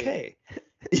that's okay.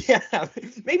 Yeah,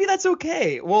 maybe that's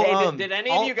okay. Well, hey, did any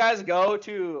of you guys go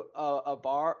to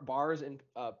bars in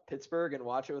Pittsburgh and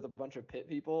watch it with a bunch of Pitt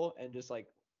people and just like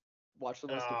watch the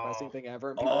most depressing thing ever?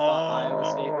 And people thought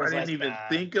Iowa State was I didn't like even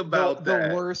think about the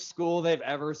that. worst school they've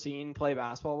ever seen play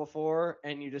basketball before,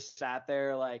 and you just sat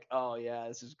there like, oh yeah,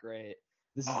 this is great.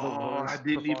 This is the worst. I didn't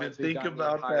even performance we've think done the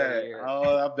about entire that. year.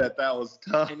 Oh, I bet that was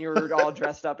tough. And you were all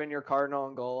dressed up in your cardinal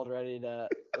and gold, ready to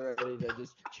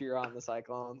just cheer on the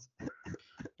Cyclones.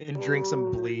 and drink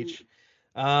some bleach.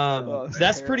 it's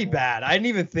That's pretty terrible. bad. I didn't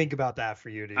even think about that for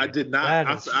you, dude. I did not.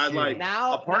 That is I shitty. like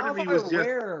Now, a part now of me if was I just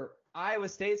wear Iowa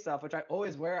State stuff, which I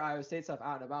always wear Iowa State stuff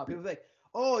out and about, people be like,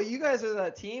 "Oh, you guys are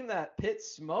that team that Pitt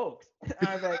smoked." And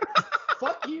I'm like,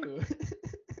 "Fuck you,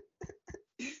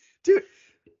 dude.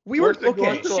 We were Where's it going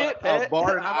okay. to shit, a Pitt."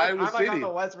 bar in I'm Iowa like on City. the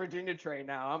West Virginia train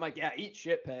now. I'm like, "Yeah, eat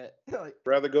shit, Pitt." Like,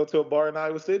 rather go to a bar in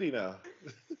Iowa City now.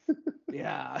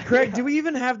 Yeah. Craig, do we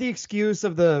even have the excuse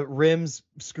of the rims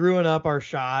screwing up our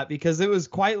shot? Because it was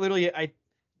quite literally, I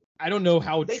don't know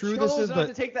how They true this chose is, not but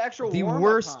to take the extra the warm-up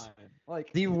worst- time.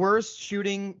 Like the worst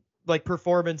shooting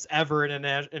performance ever in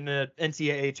an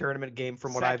NCAA tournament game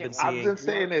from what I've been Second I've seeing. been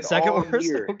saying it Second all worst?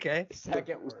 year. Okay.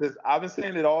 second worst. Because I've been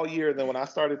saying it all year. And then when I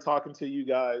started talking to you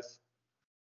guys,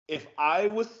 if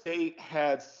Iowa State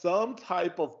had some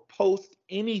type of post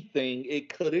anything, it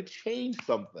could have changed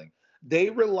something. They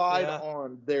relied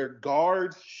on their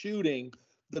guards shooting.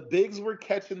 The bigs were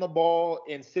catching the ball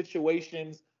in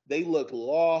situations. They looked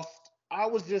lost. I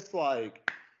was just like,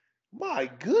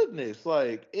 my goodness,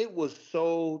 like it was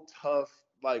so tough,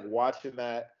 like watching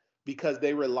that because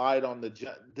they relied on the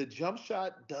jump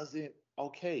shot. Doesn't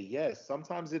okay, yes,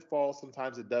 sometimes it falls,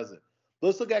 sometimes it doesn't.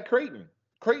 Let's look at Creighton.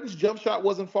 Creighton's jump shot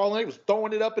wasn't falling; he was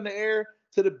throwing it up in the air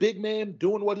to the big man,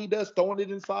 doing what he does, throwing it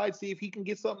inside, see if he can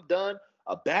get something done.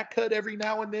 A back cut every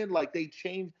now and then, like they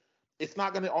change. It's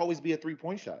not going to always be a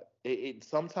 3-point shot. It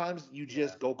sometimes you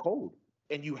just go cold,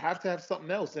 and you have to have something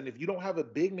else. And if you don't have a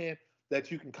big man that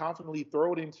you can confidently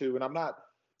throw it into. And I'm not,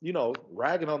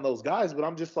 ragging on those guys, but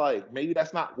I'm just like, maybe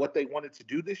that's not what they wanted to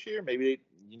do this year. Maybe,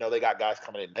 they got guys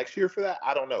coming in next year for that.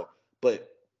 I don't know. But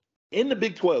in the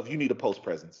Big 12, you need a post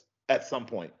presence at some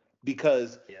point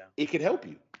because it could help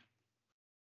you.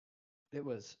 It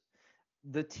was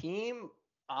the team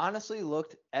honestly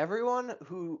looked, everyone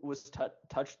who was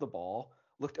touched the ball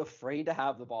looked afraid to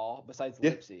have the ball besides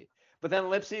Lipsy. But then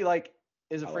Lipsy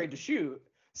is afraid to shoot.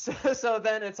 So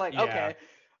then it's like, okay.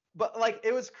 But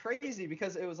it was crazy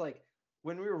because it was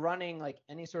when we were running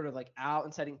any sort of out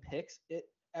and setting picks,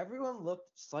 everyone looked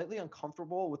slightly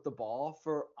uncomfortable with the ball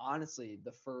for honestly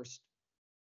the first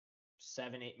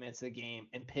 7-8 minutes of the game,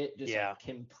 and Pitt just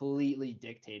completely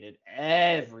dictated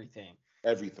everything.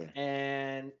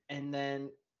 And then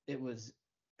it was,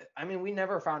 we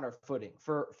never found our footing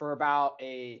for about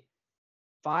a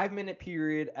 5-minute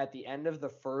period at the end of the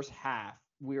first half.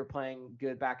 We were playing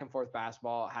good back and forth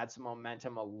basketball, had some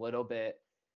momentum a little bit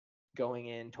going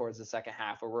in towards the second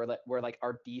half, where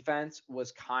our defense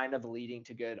was kind of leading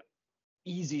to good,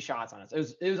 easy shots on us.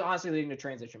 It was honestly leading to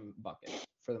transition buckets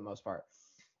for the most part.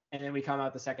 And then we come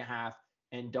out the second half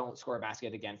and don't score a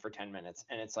basket again for 10 minutes.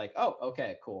 And it's like, oh,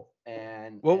 okay, cool.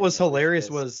 And what was hilarious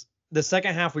was the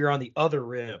second half we were on the other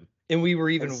rim and we were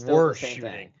even worse shooting.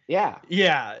 Thing. Yeah.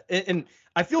 Yeah. And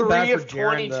I feel bad for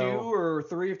Jaren, 22 or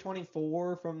 3 of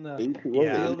 24 from the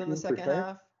field in the second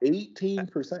half.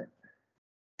 18%.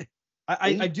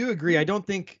 I do agree. I don't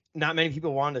think not many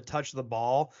people wanted to touch the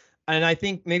ball. And I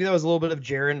think maybe that was a little bit of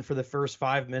Jaren for the first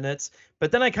 5 minutes.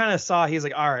 But then I kind of saw he's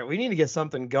like, all right, we need to get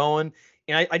something going.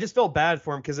 And I just felt bad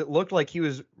for him because it looked like he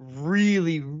was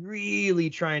really, really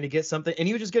trying to get something. And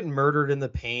he was just getting murdered in the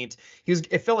paint.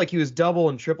 It felt like he was double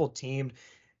and triple teamed.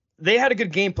 They had a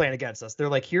good game plan against us. They're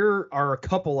like, here are a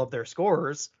couple of their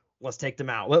scorers. Let's take them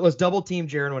out. Let's double team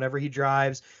Jaren whenever he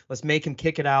drives. Let's make him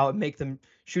kick it out and make them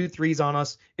shoot threes on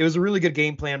us. It was a really good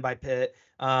game plan by Pitt.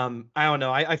 I don't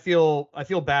know. I feel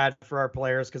bad for our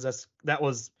players because that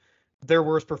was their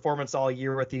worst performance all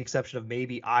year, with the exception of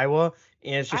maybe Iowa.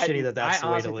 And it's just shitty that's the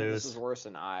way to lose. This was worse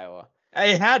than Iowa.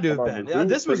 It had to have been.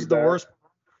 This was the worst.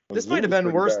 This might have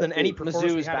been worse than any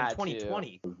performance we had in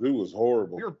 2020. Mizzou was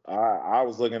horrible. I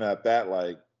was looking at that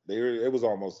it was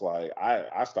almost like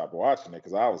I stopped watching it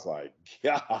because I was like,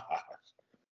 gosh.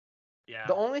 Yeah.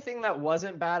 The only thing that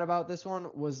wasn't bad about this one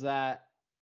was that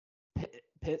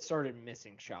Pitt started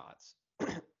missing shots.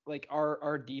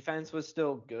 Our defense was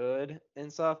still good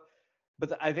and stuff,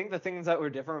 but I think the things that were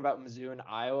different about Mizzou and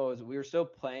Iowa was we were still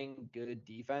playing good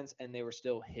defense and they were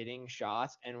still hitting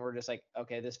shots, and we're just like,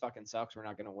 okay, this fucking sucks. We're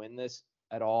not going to win this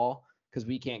at all because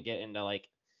we can't get into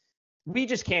we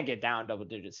just can't get down double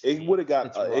digits. It would have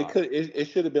got it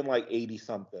should have been 80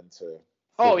 something to.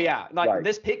 Oh yeah,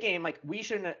 this Pitt game, it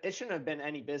shouldn't have been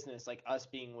any business us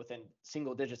being within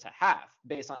single digits at half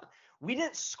based on we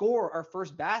didn't score our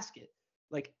first basket.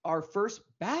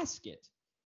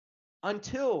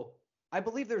 Until I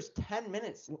believe there's 10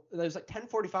 minutes. There's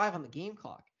 10:45 on the game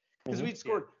clock because we'd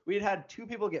scored. We had 2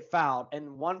 people get fouled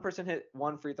and one person hit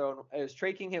one free throw. It was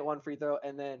Trey King hit one free throw,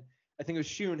 and then I think it was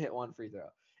Shun hit one free throw,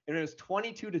 and it was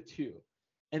 22-2.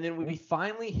 And then we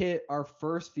finally hit our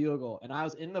first field goal, and I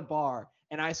was in the bar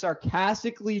and I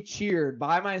sarcastically cheered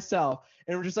by myself,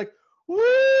 and we're just like,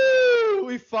 woo!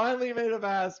 We finally made a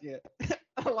basket.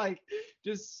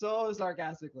 Just so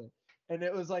sarcastically. And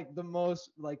it was the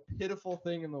most pitiful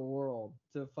thing in the world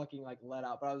to fucking let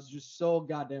out. But I was just so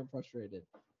goddamn frustrated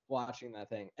watching that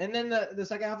thing. And then the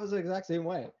second half was the exact same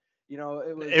way.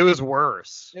 It was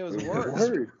worse. It was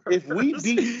worse. If we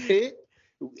beat Pitt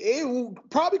It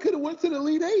probably could have went to the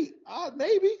Elite Eight.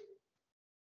 Maybe.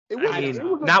 It was, I mean, it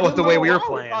was a not with good the way little we were route.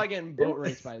 playing. Probably getting boat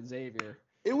raced by Xavier.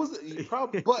 It was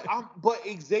probably, but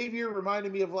Xavier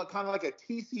reminded me of like kind of like a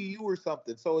TCU or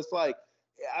something. So it's like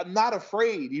I'm not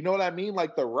afraid. You know what I mean?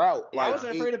 Like the route. Yeah, I Like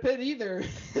wasn't afraid of Pitt either.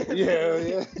 Yeah,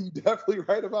 you're definitely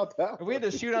right about that. If we had to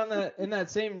shoot in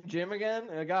that same gym again,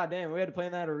 goddamn, we had to play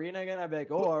in that arena again. I'd be like,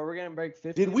 oh, are we gonna break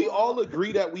 50? Did we all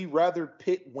agree that we rather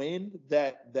Pitt win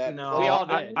that? No, we all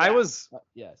did. I was.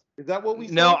 Yes. Is that what we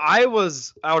said? No, I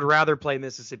would rather play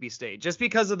Mississippi State just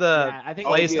because of the I think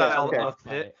play yeah, style okay. of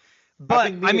Pitt. But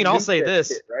think me I mean, and I'll Newt say said this.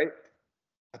 Pitt, right?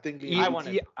 I think Yeah, I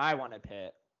wanted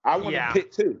Pitt. I wanted Yeah.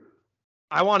 Pitt too.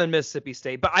 I wanted Mississippi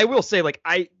State, but I will say, like,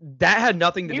 that had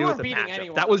nothing to We do with weren't the beating matchup.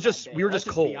 anyone That was on just that day. we were Let's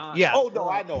just just be cold. honest. Yeah. Oh no,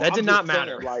 I know. That did I'm not just saying,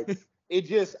 matter. Like it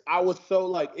just, I was so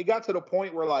like, it got to the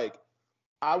point where like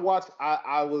I watched.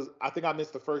 I think I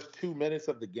missed the first 2 minutes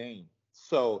of the game.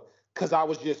 So because I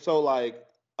was just so like,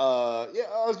 yeah,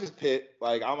 I was just Pitt.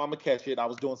 Like I'm gonna catch it. I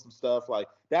was doing some stuff. Like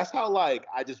that's how like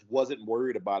I just wasn't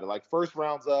worried about it. Like first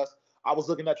round's us. I was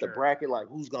looking at the bracket like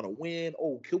who's gonna win.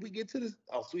 Oh, could we get to this?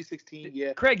 Oh, Sweet 16.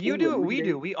 Yeah. Craig, you Ooh, do what Elite we Eight.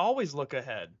 do. We always look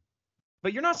ahead.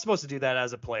 But you're not supposed to do that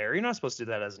as a player. You're not supposed to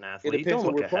do that as an It athlete. depends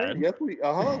Don't who look we're ahead. playing. Yes, we.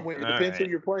 It depends who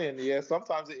right. you're playing. Yeah,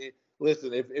 sometimes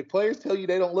listen. If players tell you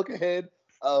they don't look ahead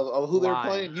of who they're Lying.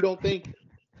 playing, you don't think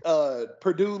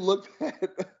Purdue looked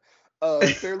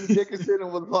at Fairleigh Dickinson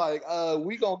and was like,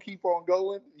 "We gonna keep on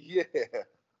going." Yeah,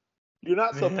 you're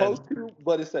not supposed to,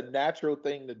 but it's a natural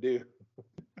thing to do.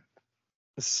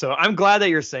 So I'm glad that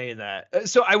you're saying that.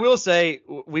 So I will say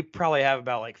we probably have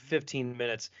about like 15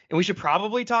 minutes, and we should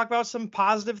probably talk about some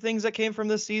positive things that came from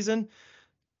this season.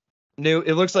 New,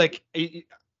 it looks like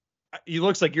you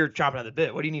looks like you're chomping at the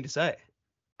bit. What do you need to say?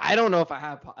 I don't know if I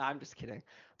have. I'm just kidding.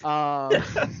 No,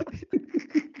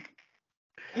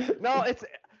 it's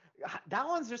that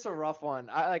one's just a rough one.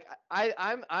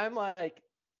 I'm like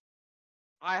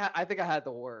I think I had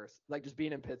the worst. Like just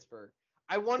being in Pittsburgh.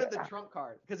 I wanted the trump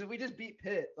card because if we just beat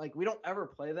Pitt, like we don't ever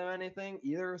play them anything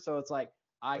either. So it's like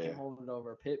I can hold it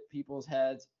over Pitt people's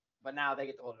heads, but now they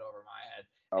get to hold it over my head.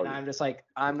 And I'm just like,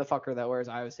 I'm the fucker that wears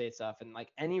Iowa State stuff. And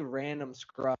like any random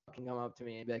scrub can come up to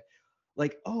me and be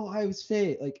like, oh, Iowa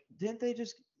State, like, didn't they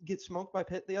just get smoked by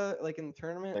Pitt the other, like in the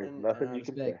tournament? There's and nothing I you was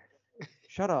can like, say.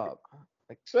 shut up.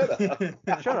 Like, Shut up.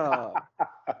 shut up.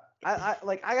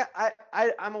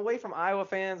 I'm away from Iowa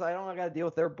fans. I don't got to deal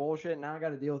with their bullshit. Now I got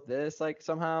to deal with this. Like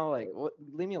somehow, like, what?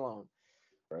 Leave me alone.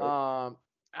 Right.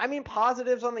 I mean,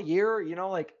 positives on the year. You know,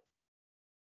 like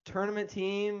tournament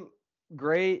team,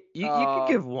 great. You could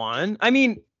give one. I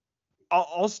mean,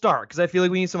 I'll start because I feel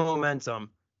like we need some momentum.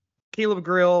 Caleb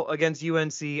Grill against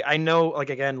UNC. I know, like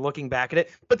again, looking back at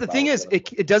it, but the thing is,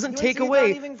 it doesn't take UNC's away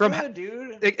not even from. good,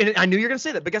 dude. And I knew you were gonna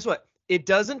say that, but guess what? It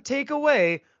doesn't take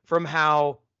away from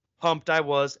how pumped I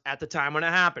was at the time when it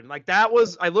happened. Like that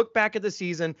was, I look back at the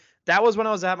season. That was when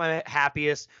I was at my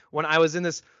happiest. When I was in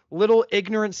this little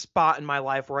ignorant spot in my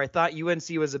life where I thought UNC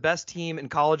was the best team in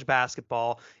college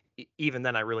basketball. Even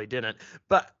then, I really didn't.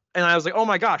 And I was like, oh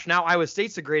my gosh, now Iowa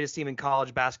State's the greatest team in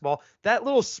college basketball. That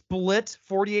little split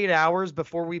 48 hours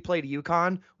before we played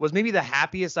UConn was maybe the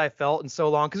happiest I felt in so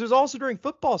long because it was also during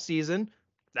football season.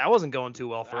 That wasn't going too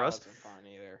well for us. That wasn't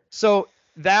fun either. So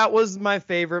that was my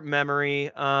favorite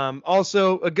memory.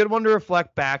 Also, a good one to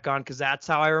reflect back on because that's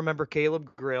how I remember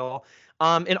Caleb Grill.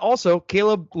 And also,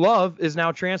 Caleb Love is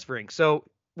now transferring. So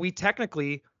we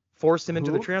technically forced him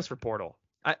into the transfer portal.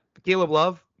 Caleb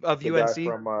Love of The UNC. guy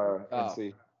from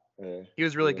NC. Yeah. He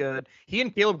was really good. He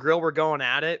and Caleb Grill were going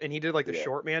at it, and he did like the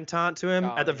short man taunt to him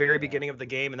at the very beginning of the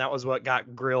game, and that was what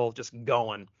got Grill just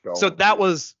going. So that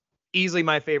was easily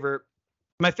my favorite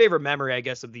memory, I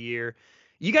guess, of the year.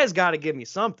 You guys got to give me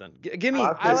something. Give me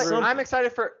something. I'm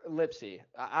excited for Lipsy.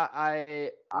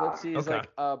 Lipsy is like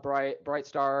a bright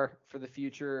star for the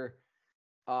future.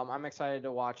 I'm excited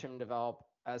to watch him develop.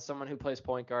 As someone who plays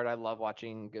point guard, I love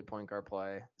watching good point guard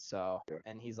play. So,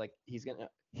 and he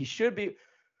should be.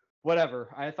 Whatever.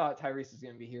 I thought Tyrese is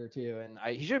going to be here too, and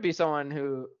he should be someone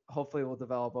who hopefully will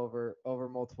develop over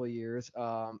multiple years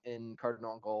in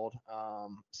Cardinal and Gold.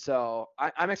 So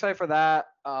I'm excited for that.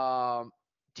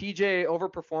 TJ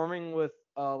overperforming with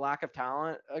a lack of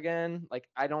talent again. Like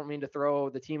I don't mean to throw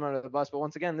the team under the bus, but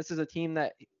once again, this is a team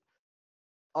that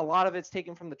a lot of it's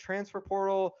taken from the transfer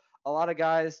portal. A lot of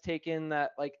guys taken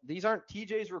that, like, these aren't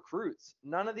TJ's recruits.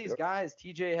 None of these guys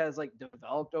TJ has like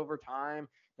developed over time.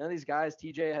 None of these guys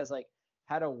TJ has like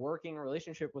had a working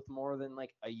relationship with more than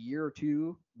like a year or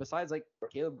two. Besides, like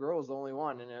Caleb Grill was the only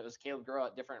one, and it was Caleb Grill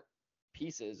at different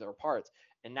pieces or parts.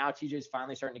 And now TJ's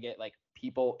finally starting to get like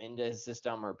people into his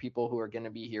system or people who are going to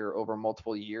be here over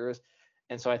multiple years.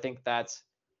 And so I think that's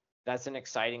an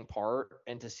exciting part.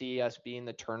 And to see us be in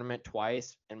the tournament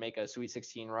twice and make a Sweet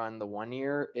 16 run the one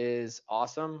year is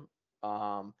awesome.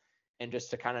 And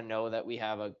just to kind of know that we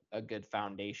have a good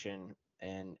foundation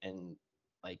and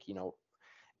like,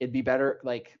 it'd be better.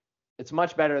 Like, it's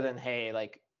much better than, hey,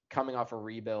 like coming off a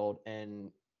rebuild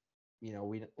and,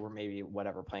 we're maybe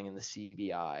whatever playing in the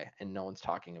CBI and no one's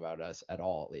talking about us at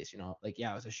all, at least, like,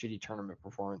 yeah, it was a shitty tournament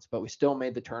performance, but we still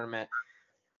made the tournament,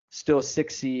 still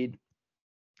 6th seed,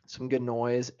 some good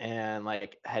noise, and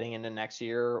like heading into next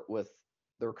year with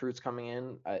the recruits coming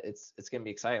in, it's going to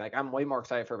be exciting. Like, I'm way more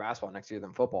excited for basketball next year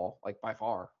than football, like by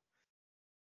far.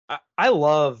 I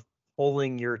love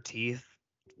pulling your teeth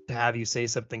to have you say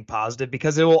something positive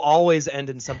because it will always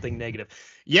end in something negative.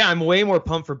 Yeah, I'm way more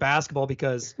pumped for basketball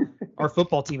because our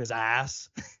football team is ass.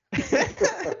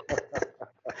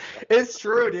 It's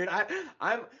true, dude.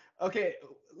 I'm okay.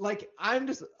 Like,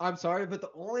 I'm sorry, but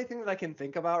the only thing that I can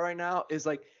think about right now is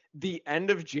like the end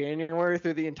of January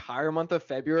through the entire month of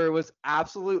February was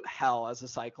absolute hell as a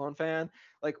Cyclone fan.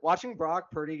 Like, watching Brock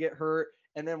Purdy get hurt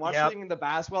and then watching the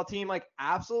basketball team like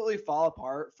absolutely fall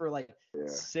apart for like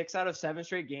 6 out of 7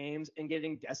 straight games and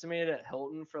getting decimated at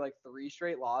Hilton for like 3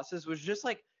 straight losses was just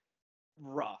like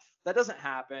rough. That doesn't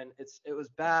happen. It was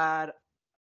bad.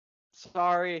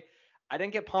 Sorry. I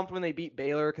didn't get pumped when they beat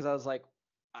Baylor because I was like,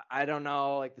 I don't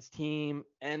know, like this team.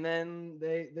 And then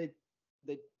they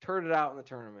turned it out in the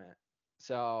tournament.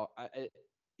 So,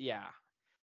 yeah.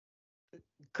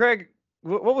 Craig,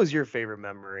 what was your favorite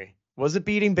memory? Was it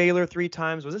beating Baylor 3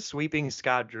 times? Was it sweeping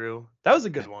Scott Drew? That was a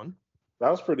good one. That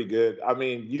was pretty good. I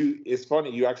mean, it's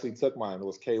funny. You actually took mine. It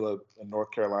was Caleb in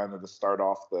North Carolina to start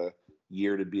off the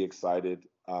year to be excited.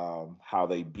 How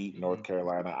they beat North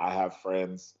Carolina. I have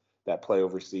friends that play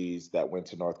overseas that went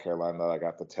to North Carolina that I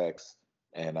got the text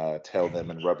and tell them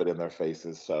and rub it in their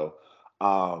faces. So,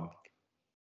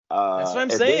 that's what I'm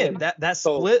saying. That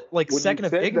split like second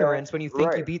of ignorance when you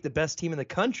think you beat the best team in the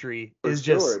country is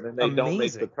just and then they amazing. don't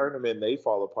make the tournament and they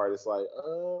fall apart. It's like,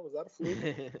 was that a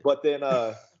fluke? But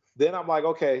then I'm like,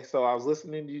 okay. So I was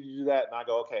listening to you do that, and I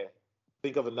go, okay,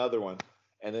 think of another one.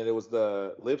 And then it was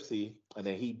the Lipsy, and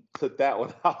then he took that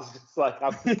one. I was just like,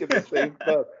 I'm thinking the same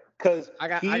stuff because I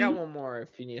got one more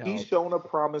if you need help. He's shown a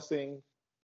promising,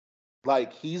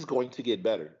 like he's going to get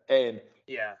better. And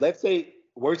yeah, let's say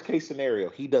worst case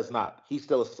scenario, he does not. He's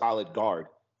still a solid guard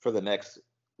for the next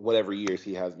whatever years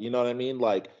he has. You know what I mean?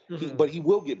 Like, but he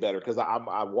will get better because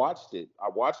I watched it. I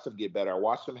watched him get better. I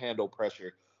watched him handle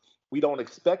pressure. We don't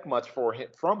expect much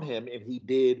from him, and he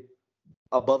did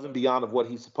above and beyond of what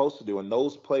he's supposed to do. And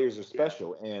those players are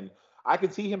special. And I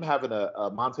could see him having a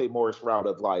Monte Morris route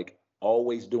of like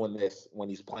always doing this when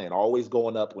he's playing, always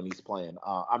going up when he's playing.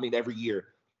 I mean, every year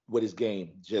with his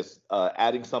game, just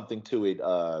adding something to it,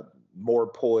 more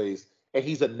poise. And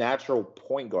he's a natural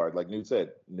point guard. Like Newt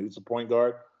said, Newt's a point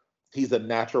guard. He's a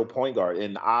natural point guard.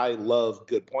 And I love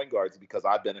good point guards because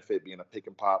I benefit being a pick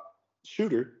and pop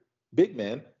shooter. Big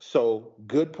man. So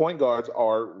good point guards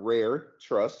are rare.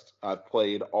 Trust. I've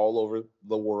played all over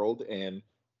the world, and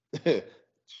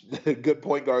good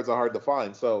point guards are hard to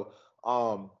find. So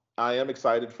I am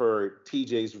excited for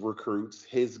TJ's recruits,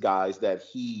 his guys that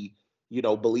he,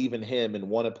 believe in him and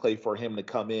want to play for him to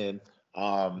come in.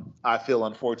 I feel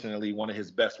unfortunately one of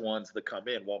his best ones to come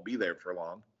in won't be there for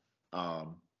long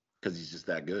because he's just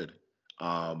that good.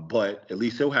 But at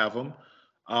least he'll have them.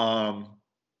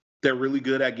 They're really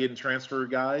good at getting transfer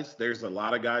guys. There's a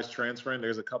lot of guys transferring.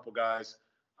 There's a couple guys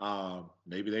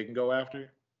maybe they can go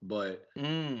after, but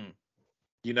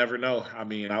you never know. I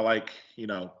mean, I like,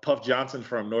 Puff Johnson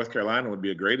from North Carolina would be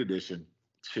a great addition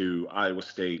to Iowa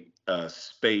State.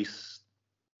 Space,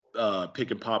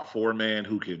 pick and pop 4-man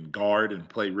who can guard and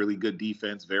play really good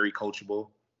defense, very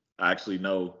coachable. I actually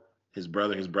know his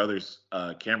brother's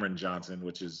Cameron Johnson,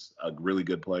 which is a really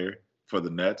good player for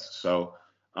the Nets. So,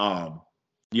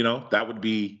 that would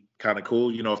be kind of cool,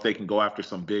 if they can go after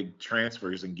some big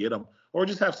transfers and get them, or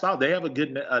just have solid. They have a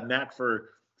good knack for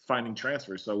finding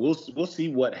transfers. So we'll see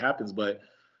what happens. But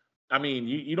I mean,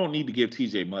 you don't need to give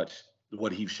TJ much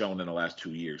what he's shown in the last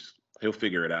 2 years. He'll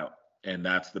figure it out, and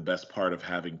that's the best part of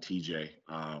having TJ.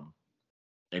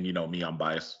 And me, I'm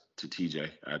biased to TJ.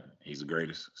 He's the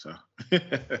greatest. So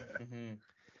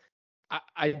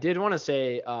I did want to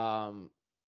say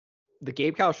the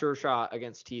Gabe Kalscheur shot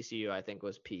against TCU, I think,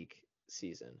 was peak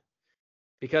season.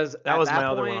 Because that was my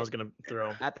other one I was going to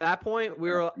throw. At that point,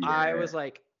 I was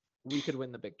like, we could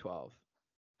win the Big 12.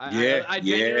 I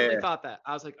genuinely thought that.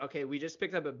 I was like, okay, we just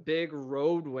picked up a big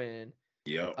road win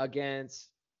against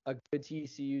a good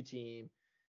TCU team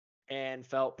and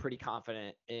felt pretty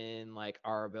confident in like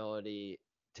our ability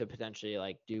to potentially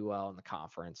like do well in the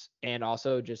conference. And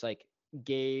also just like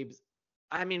Gabe's,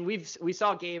 I mean, we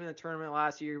saw Gabe in the tournament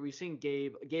last year. We've seen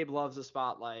Gabe loves the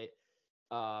spotlight.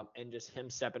 And just him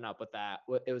stepping up with that.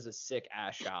 It was a sick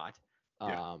ass shot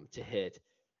to hit.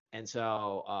 And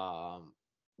so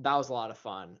that was a lot of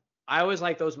fun. I always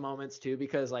like those moments too,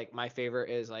 because like my favorite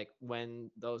is like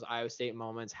when those Iowa State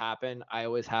moments happen, I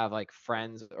always have like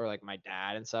friends or like my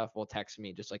dad and stuff will text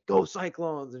me just like go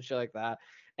Cyclones and shit like that.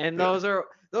 And those are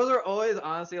always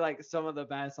honestly like some of the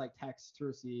best like texts to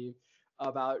receive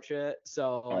about shit.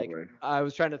 So like I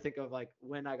was trying to think of like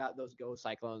when I got those go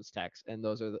Cyclones texts, and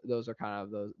those are kind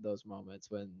of those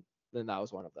moments when then that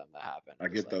was one of them that happened. I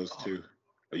get like, those too.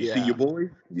 You see your boy,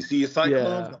 you see your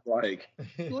Cyclones, I'm like,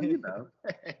 well, you know.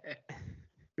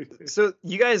 So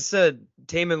you guys said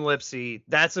Taman Lipsy.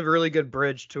 That's a really good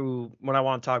bridge to what I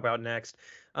want to talk about next.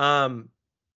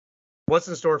 What's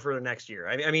in store for the next year?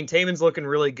 I mean, Taman's looking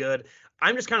really good.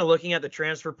 I'm just kind of looking at the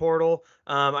transfer portal.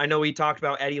 I know we talked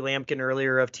about Eddie Lampkin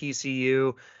earlier of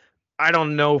TCU. I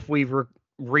don't know if we've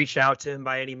reached out to him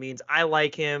by any means. I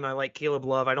like him. I like Caleb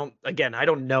Love. I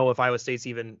don't know if Iowa State's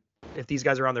even, if these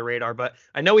guys are on the radar, but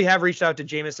I know we have reached out to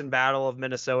Jamison Battle of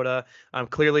Minnesota.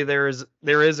 Clearly there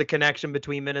is a connection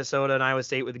between Minnesota and Iowa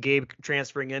State with Gabe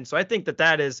transferring in. So I think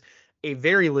that is a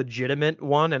very legitimate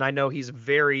one. And I know he's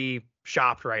very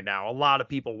shopped right now. A lot of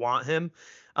people want him.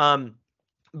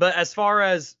 But as far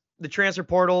as the transfer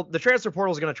portal is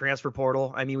going to transfer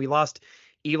portal. I mean, we lost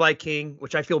Eli King,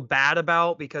 which I feel bad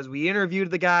about because we interviewed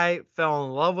the guy, fell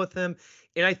in love with him.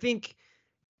 And I think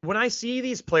when I see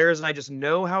these players and I just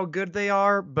know how good they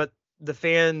are, but the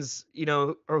fans,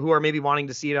 or who are maybe wanting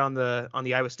to see it on the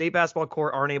Iowa State basketball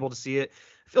court aren't able to see it,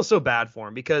 I feel so bad for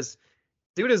him because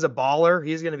dude is a baller.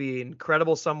 He's going to be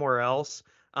incredible somewhere else.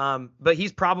 But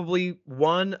he's probably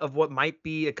one of what might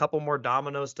be a couple more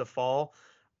dominoes to fall.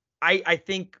 I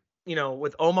think,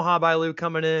 with Omaha Bailu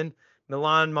coming in,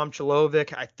 Milan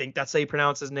Momchilovic, I think that's how you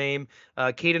pronounce his name.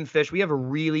 Caden Fish, we have a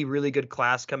really, really good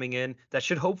class coming in that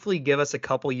should hopefully give us a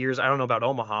couple years. I don't know about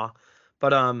Omaha,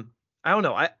 but I don't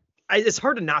know. It's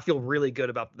hard to not feel really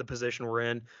good about the position we're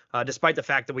in, despite the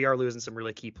fact that we are losing some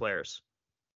really key players.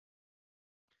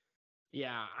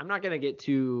 Yeah, I'm not gonna get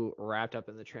too wrapped up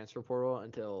in the transfer portal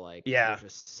until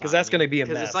because that's gonna be a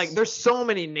mess. Because it's like there's so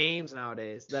many names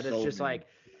nowadays that it's just like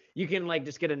you can like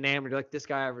just get a name and like this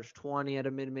guy averaged 20 at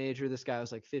a mid-major, this guy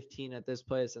was like 15 at this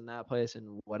place and that place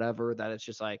and whatever, that it's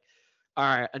just like, all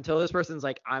right, until this person's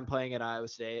like I'm playing at Iowa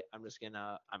State, I'm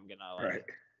gonna like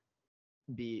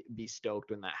be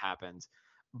stoked when that happens.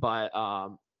 But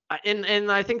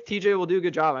and I think TJ will do a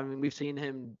good job. I mean, we've seen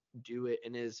him do it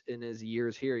in his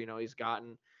years here. He's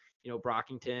gotten,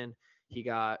 Brockington. He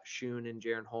got Shun and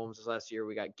Jaron Holmes this last year.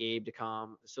 We got Gabe to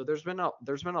come. So there's been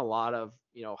a lot of,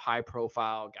 high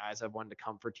profile guys that have wanted to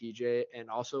come for TJ, and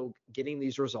also getting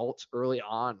these results early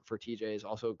on for TJ is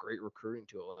also a great recruiting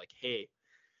tool. Like, hey,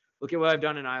 look at what I've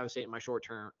done in Iowa State in my short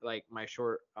amount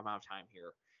of time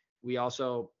here.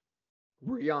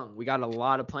 We're young. We got a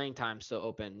lot of playing time still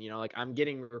open. Like I'm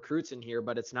getting recruits in here,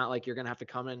 but it's not like you're going to have to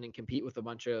come in and compete with a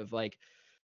bunch of like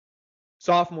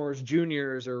sophomores,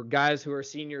 juniors, or guys who are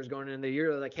seniors going into the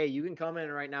year. Like, hey, you can come in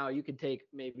right now. You could take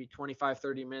maybe 25,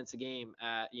 30 minutes a game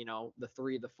at, the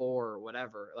 3, the 4, or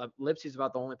whatever. Lipsy's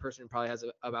about the only person who probably has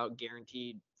about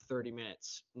guaranteed 30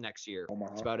 minutes next year. Omaha.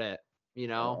 That's about it. And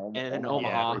in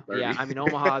Omaha, I mean,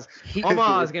 Omaha's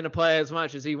going to play as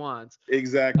much as he wants.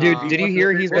 Exactly. Dude, did you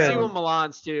hear he's we'll see what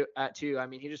Milan's at too. I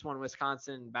mean, he just won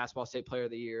Wisconsin Basketball State Player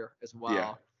of the Year as well.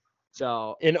 Yeah.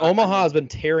 So Omaha has been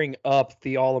tearing up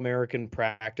the All-American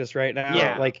practice right now.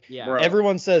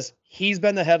 Everyone says he's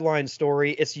been the headline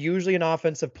story. It's usually an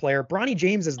offensive player. Bronny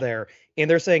James is there, and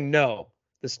they're saying no.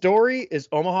 The story is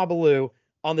Omaha Blue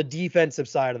on the defensive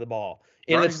side of the ball.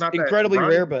 And it's incredibly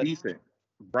rare, but decent.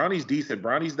 Bronny's decent.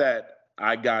 Bronny's that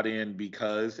I got in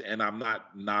because, and I'm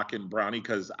not knocking Bronny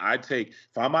because if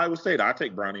I'm Iowa State, I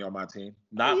take Bronny on my team.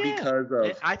 Not because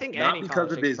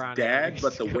of his dad,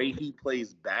 but the way he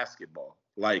plays basketball.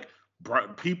 Like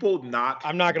people knock.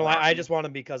 I'm not gonna lie, I just want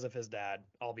him because of his dad.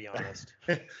 I'll be honest.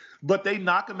 But they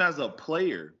knock him as a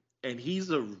player, and he's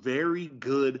a very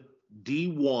good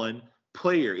D1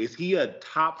 player. Is he a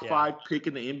top 5 pick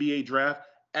in the NBA draft?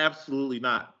 Absolutely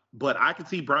not. But I can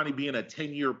see Bronny being a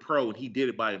 10-year pro, and he did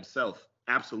it by himself.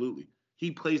 Absolutely. He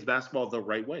plays basketball the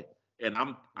right way, and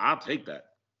I'll take that.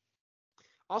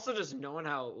 Also, just knowing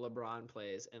how LeBron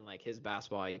plays and, like, his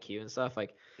basketball IQ and stuff,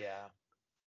 like,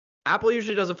 Apple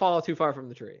usually doesn't fall too far from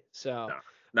the tree. So,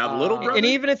 Now the little brother, and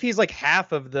even if he's like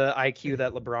half of the IQ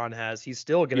that LeBron has, he's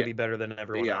still going to be better than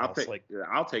everyone else.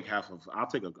 I'll take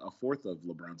a fourth of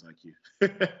LeBron's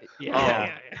IQ.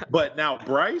 Yeah. But now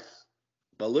Bryce,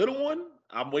 the little one,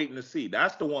 I'm waiting to see.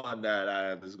 That's the one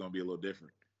that is going to be a little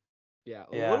different. Yeah,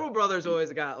 little brother's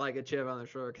always got like a chip on the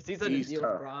shoulder because he's had to deal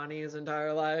with Bronny his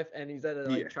entire life, and he's had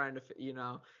to trying to,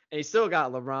 and he still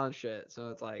got LeBron shit. So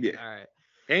it's like, all right.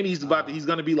 And he's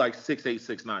going to be like 6'8",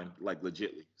 6'9", like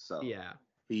legitly. So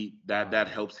that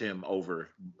helps him over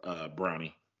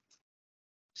Bronny.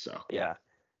 So yeah,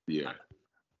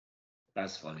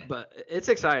 that's funny. But it's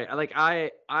exciting.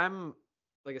 I'm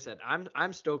like I said,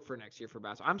 I'm stoked for next year for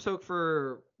basketball. I'm stoked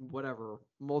for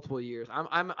multiple years.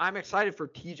 I'm excited for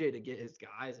TJ to get his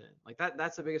guys in. Like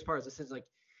that's the biggest part. This is like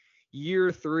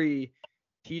year 3.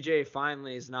 TJ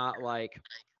finally is not like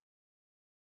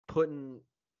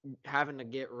having to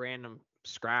get random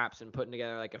scraps and putting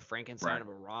together like a Frankenstein of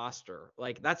a roster.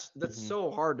 Like that's so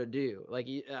hard to do. Like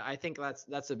I think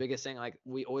that's the biggest thing. Like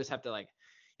we always have to like,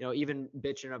 even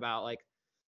bitching about like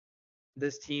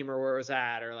this team or where it was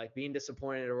at or like being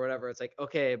disappointed or whatever. It's like,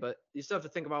 okay, but you still have to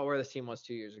think about where this team was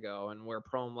 2 years ago and where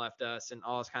Prom left us and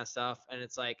all this kind of stuff. And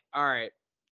it's like, all right,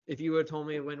 if you would have told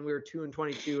me when we were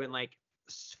 2-22 and like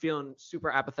feeling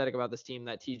super apathetic about this team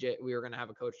that we were going to have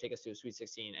a coach take us to a Sweet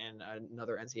 16 and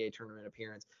another NCAA tournament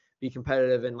appearance, be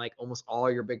competitive in like almost all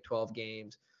your Big 12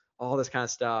 games, all this kind of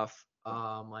stuff,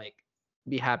 like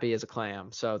be happy as a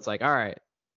clam. So it's like, all right.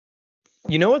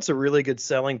 You know what's a really good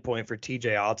selling point for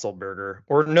TJ Otzelberger?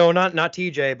 Or no, not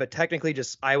TJ, but technically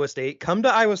just Iowa State. Come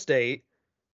to Iowa State,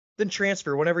 then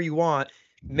transfer whenever you want.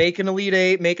 Make an Elite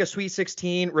Eight, make a Sweet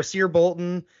 16. Rasir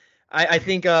Bolton. I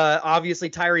think obviously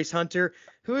Tyrese Hunter.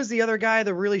 Who is the other guy,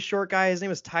 the really short guy? His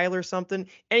name is Tyler something.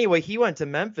 Anyway, he went to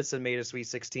Memphis and made a Sweet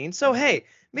 16. So, hey,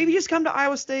 maybe just come to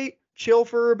Iowa State, chill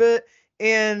for a bit,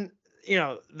 and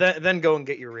then go and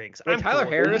get your rings. Tyler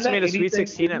Harris made a Sweet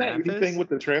 16 at Memphis. Anything with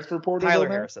the transfer portal? Tyler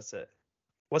Harris, that's it.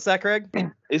 What's that, Craig?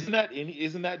 Isn't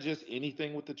that just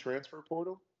anything with the transfer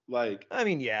portal? Like, I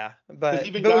mean, yeah, but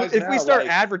if we start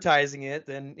advertising it,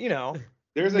 then maybe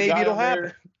it'll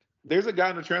happen. There's a guy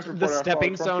in the transfer portal. The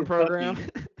stepping stone program.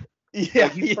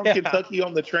 He's from Kentucky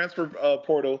on the transfer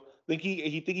portal.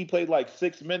 He played like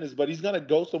 6 minutes, but he's gonna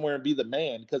go somewhere and be the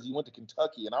man because he went to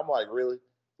Kentucky. And I'm like, really?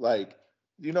 Like,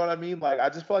 you know what I mean? Like, I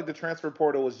just feel like the transfer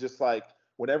portal is just like,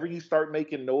 whenever you start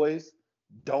making noise,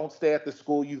 don't stay at the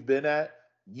school you've been at.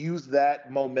 Use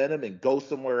that momentum and go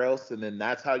somewhere else, and then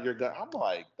that's how you're going. I'm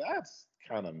like, that's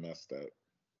kind of messed up.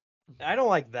 I don't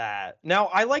like that. Now,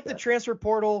 I like the transfer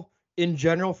portal in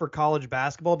general for college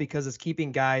basketball because it's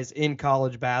keeping guys in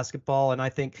college basketball, and I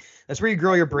think that's where you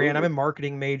grow your brand. I'm a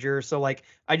marketing major, so like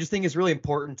I just think it's really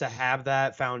important to have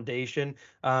that foundation.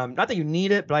 Not that you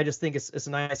need it, but I just think it's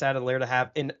a nice added layer to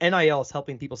have. And NIL is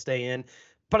helping people stay in,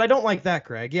 but I don't like that,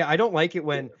 Greg. Yeah, I don't like it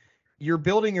when you're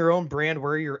building your own brand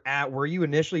where you're at, where you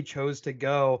initially chose to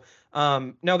go.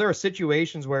 Now there are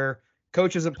situations where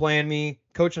coach isn't playing me.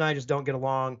 Coach and I just don't get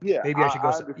along. Yeah, maybe I should go.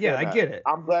 I get it.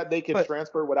 I'm glad they can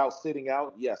transfer without sitting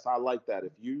out. Yes, I like that.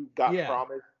 If you got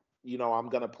promised, I'm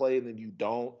going to play and then you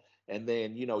don't, and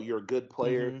then, you're a good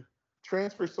player,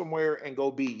 transfer somewhere and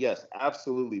go be. Yes,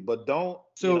 absolutely. But don't,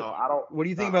 I don't. What do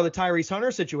you think about the Tyrese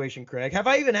Hunter situation, Craig? Have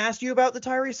I even asked you about the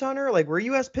Tyrese Hunter? Like, were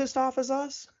you as pissed off as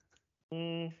us? I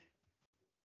mean,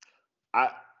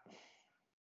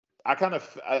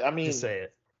 just say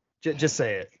it. Just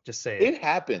say it. Just say it. It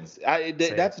happens.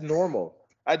 That's normal.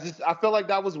 I felt like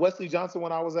that was Wesley Johnson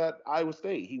when I was at Iowa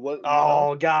State. He was.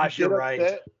 Oh gosh, you're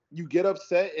right. You get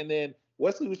upset, and then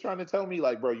Wesley was trying to tell me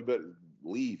like, bro, you better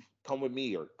leave, come with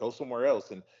me, or go somewhere else.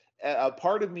 And a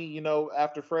part of me,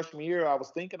 after freshman year, I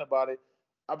was thinking about it.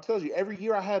 I'm telling you, every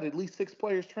year I had at least 6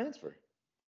 players transfer.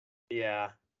 Yeah.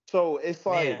 So it's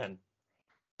like,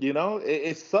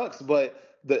 it sucks, but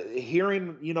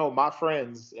hearing, my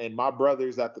friends and my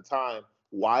brothers at the time,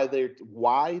 why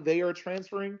they are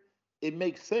transferring, it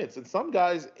makes sense. And some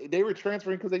guys, they were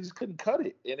transferring because they just couldn't cut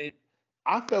it. And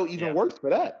I felt even worse for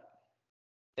that.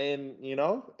 And,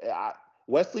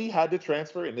 Wesley had to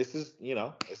transfer, and this is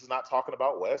not talking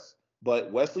about Wes,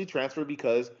 but Wesley transferred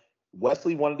because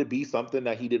Wesley wanted to be something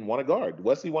that he didn't want to guard.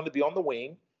 Wesley wanted to be on the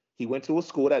wing. He went to a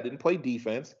school that didn't play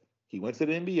defense. He went to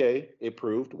the NBA. It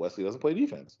proved Wesley doesn't play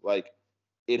defense. Like,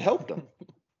 it helped him.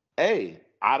 I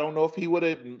don't know if he would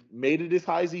have made it as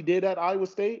high as he did at Iowa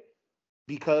State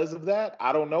because of that.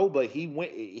 I don't know, but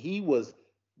Wesley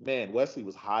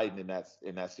was hiding in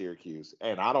that Syracuse,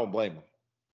 and I don't blame him.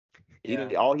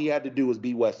 All he had to do was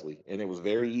be Wesley, and it was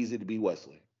very easy to be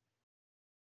Wesley.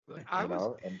 I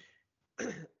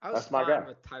was fine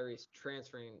with Tyrese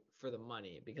transferring for the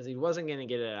money because he wasn't going to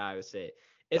get it at Iowa State.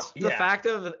 It's Yeah. the fact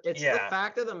of Yeah. the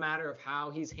fact of the matter of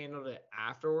how he's handled it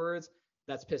afterwards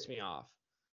that's pissed me off.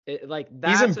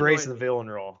 That's He's embraced the annoying me. villain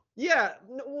role. Yeah,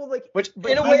 no, well, like, Which,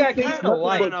 but in a he's way, I been- kind nothing of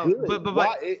like. but good. but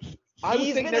Why Iowa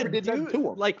he's State been never a did nothing dude. to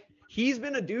him. Like, he's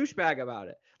been a douchebag about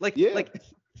it. Like, Yeah. like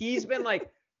he's been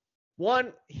like,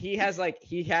 one, he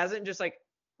hasn't just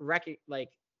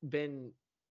been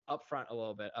upfront a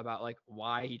little bit about like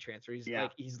why he transferred.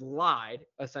 He's lied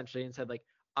essentially and said like,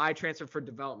 I transferred for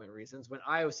development reasons, when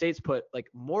Iowa State's put like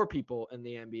more people in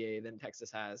the NBA than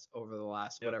Texas has over the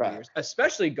last whatever Right. years,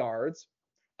 especially guards.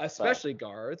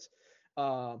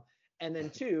 And then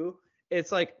two,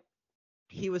 it's like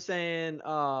he was saying,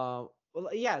 well,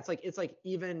 yeah, it's like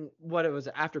even what it was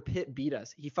after Pitt beat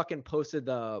us, he fucking posted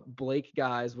the Blake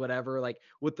guys, whatever, like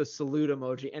with the salute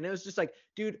emoji. And it was just like,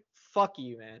 dude, fuck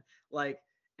you, man. Like,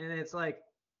 and it's like,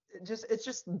 it's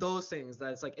just those things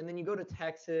that it's like, and then you go to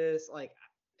Texas, like,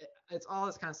 it's all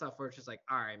this kind of stuff where it's just like,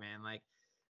 all right, man, like,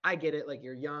 I get it. Like,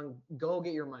 you're young, go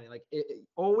get your money. Like,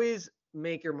 always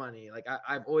make your money. Like,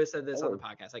 I've always said this on the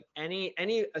podcast. Like,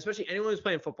 especially anyone who's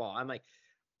playing football, I'm like,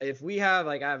 if we have,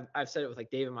 like, I've said it with like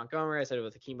David Montgomery, I said it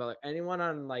with Hakeem Butler, anyone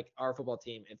on like our football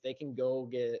team, if they can go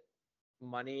get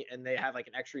money and they have like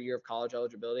an extra year of college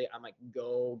eligibility, I'm like,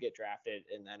 go get drafted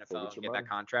in the NFL and get that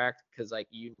contract, because like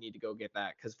you need to go get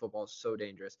that, because football is so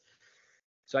dangerous.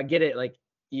 So I get it, like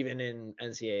even in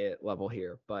NCAA level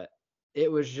here, but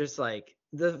it was just like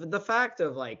the fact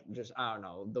of like, just, I don't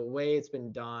know, the way it's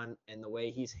been done and the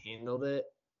way he's handled it,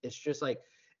 it's just like,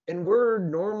 and we're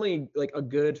normally like a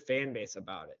good fan base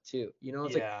about it too. You know,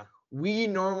 it's like we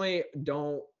normally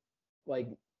don't like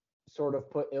sort of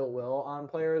put ill will on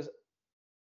players,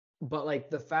 but like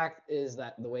the fact is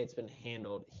that the way it's been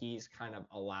handled, he's kind of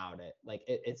allowed it. Like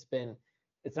it's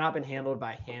not been handled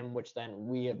by him, which then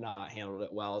we have not handled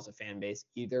it well as a fan base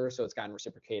either. So it's gotten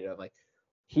reciprocated of like,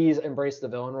 he's embraced the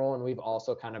villain role, and we've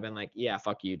also kind of been like, yeah,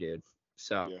 fuck you, dude.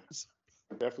 So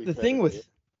definitely. The thing with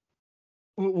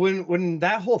when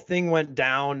that whole thing went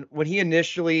down, when he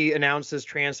initially announced his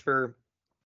transfer,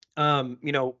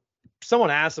 someone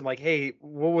asked him like, hey,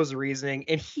 what was the reasoning?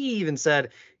 And he even said,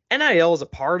 NIL is a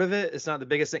part of it. It's not the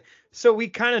biggest thing. So we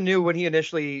kind of knew when he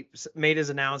initially made his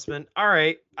announcement, all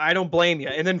right, I don't blame you.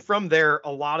 And then from there,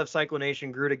 a lot of Cyclone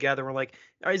Nation grew together. We're like,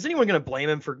 is anyone going to blame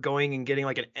him for going and getting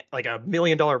like a $1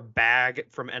 million bag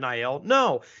from NIL?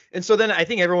 No. And so then I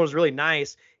think everyone was really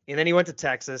nice. And then he went to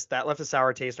Texas. That left a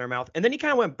sour taste in our mouth. And then he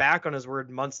kind of went back on his word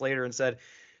months later and said,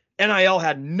 NIL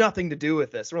had nothing to do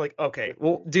with this. And we're like, okay,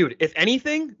 well, dude, if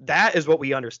anything, that is what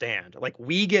we understand. Like,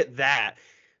 we get that.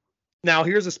 Now,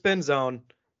 here's a spin zone.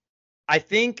 I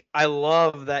think I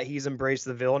love that he's embraced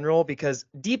the villain role, because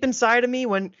deep inside of me,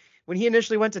 when he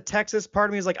initially went to Texas, part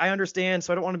of me is like, I understand,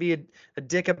 so I don't want to be a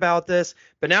dick about this.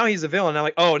 But now he's a villain. I'm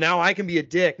like, oh, now I can be a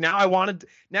dick. Now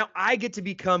I get to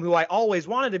become who I always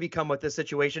wanted to become with this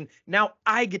situation. Now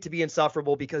I get to be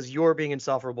insufferable because you're being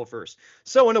insufferable first.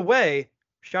 So in a way,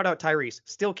 shout out Tyrese.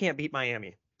 Still can't beat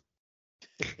Miami.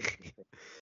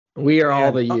 We are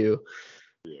all the you.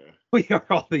 Yeah. We are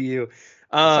all the you.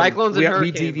 Cyclones and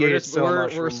Hurricanes. We deviated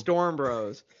We're Storm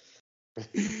Bros.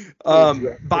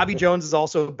 Bobby Jones is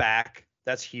also back.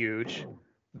 That's huge.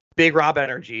 Big Rob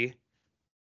energy.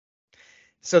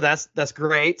 So that's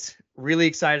great. Really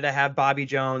excited to have Bobby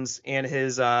Jones and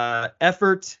his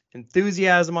effort,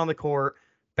 enthusiasm on the court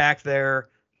back there.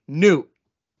 Newt,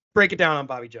 break it down on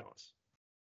Bobby Jones.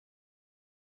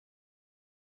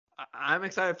 I'm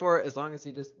excited for it as long as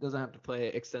he just doesn't have to play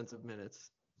extensive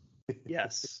minutes.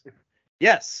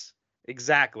 Yes,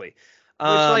 exactly. Which,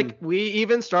 like, we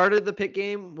even started the Pitt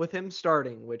game with him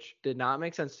starting, which did not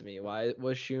make sense to me. Why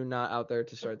was Shun not out there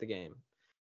to start the game?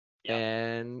 Yeah.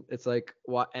 And it's like,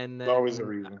 what? And then there's always a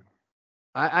reason.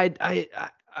 I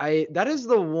that is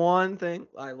the one thing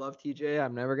I love. TJ,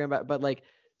 I'm never gonna back, but like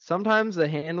sometimes the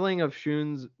handling of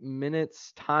Shun's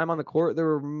minutes, time on the court. There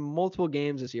were multiple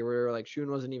games this year where like Shun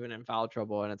wasn't even in foul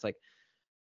trouble, and it's like,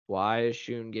 why is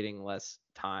Shun getting less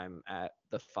time at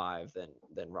the 5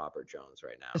 than Robert Jones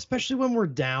right now? Especially when we're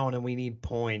down and we need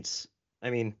points. I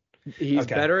mean, he's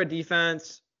better at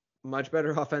defense, much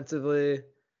better offensively.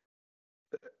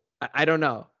 I don't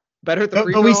know. Better at the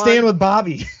free throw we line. stand with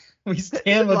Bobby. We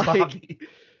stand with Bobby.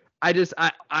 I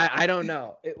don't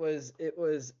know. It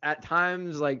was at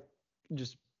times like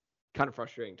just kind of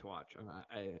frustrating to watch.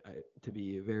 I to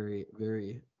be very,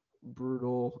 very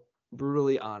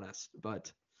brutally honest,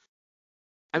 but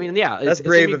I mean, yeah, it's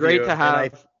gonna be great to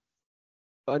have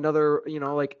another,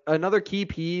 another key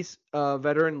piece,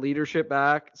 veteran leadership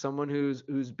back, someone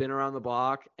who's been around the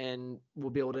block and will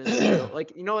be able to instill,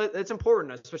 it's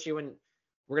important, especially when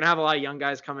we're gonna have a lot of young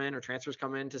guys come in or transfers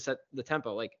come in to set the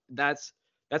tempo. Like that's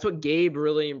That's what Gabe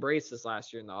really embraced this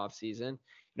last year in the offseason.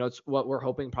 It's what we're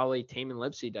hoping probably Taman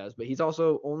Lipsy does, but he's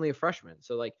also only a freshman.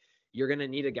 So like you're going to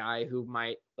need a guy who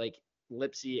might like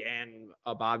Lipsy and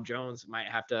Bob Jones might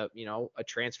have to, a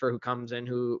transfer who comes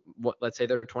in let's say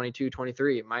they're 22,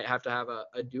 23, might have to have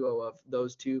a duo of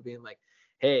those two being like,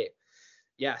 hey,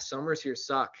 yeah, summers here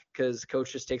suck because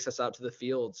coach just takes us out to the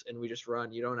fields and we just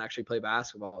run. You don't actually play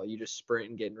basketball. You just sprint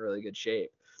and get in really good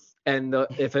shape. And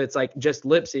if it's like just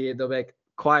Lipsy, they'll be like,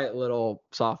 quiet little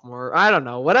sophomore. I don't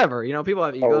know, whatever. People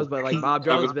have egos, but like Bob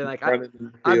Jones has been like, I've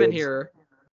been here.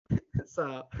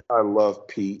 So I love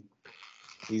Pete.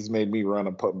 He's made me run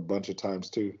a bunch of times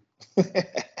too.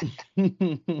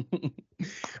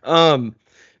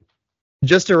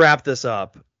 Just to wrap this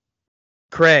up,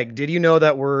 Craig, did you know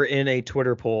that we're in a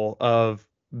Twitter poll of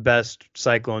best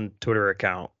Cyclone Twitter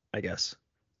account? I guess.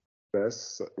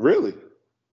 Best, really?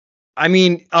 I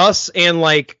mean, us and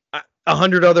like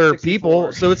 100 other 64.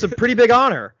 people, so it's a pretty big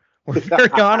honor. We're very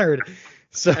honored.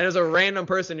 So and there's a random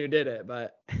person who did it,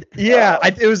 but yeah,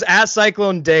 it was at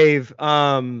Cyclone Dave.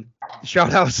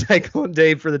 Shout out Cyclone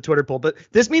Dave for the Twitter poll. But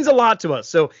this means a lot to us.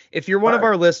 So if you're one of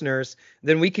our listeners,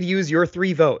 then we could use your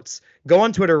 3 votes. Go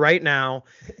on Twitter right now.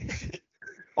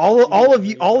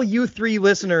 All you 3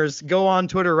 listeners, go on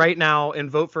Twitter right now and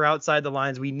vote for Outside the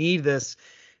Lines. We need this.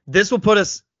 This will put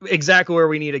us exactly where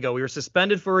we need to go. We were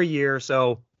suspended for a year,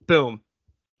 so boom,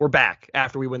 we're back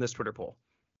after we win this Twitter poll.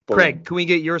 Boom. Craig, can we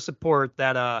get your support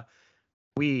that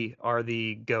we are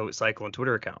the GOAT Cyclone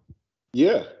Twitter account?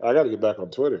 Yeah, I got to get back on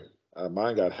Twitter.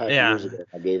 Mine got hacked years ago.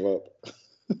 I gave up.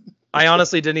 I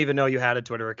honestly didn't even know you had a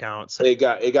Twitter account. So. It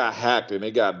got hacked and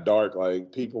it got dark.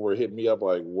 Like people were hitting me up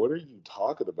like, "What are you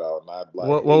talking about?" And I'd like,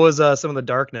 what was some of the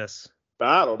darkness?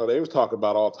 I don't know. They was talking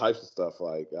about all types of stuff.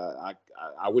 Like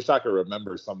I wish I could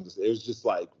remember some of this. It was just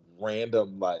like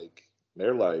random. Like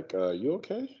they're like, "You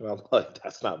okay?" And I'm like,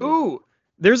 "That's not me." Ooh,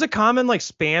 there's a common like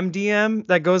spam DM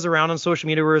that goes around on social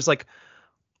media where it's like,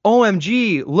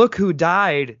 OMG, look who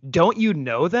died. Don't you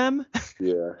know them?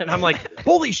 Yeah. And I'm like,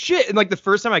 holy shit. And like the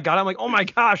first time I got it, I'm like, oh my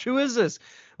gosh, who is this?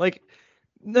 Like,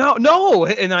 no.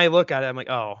 And then I look at it, I'm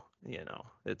like, oh,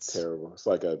 it's terrible. It's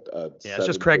like a it's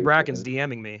just Craig Brackins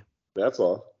DMing me. That's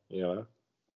all,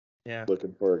 Yeah.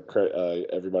 Looking for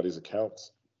everybody's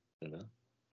accounts, We're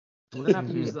gonna have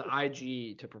to use the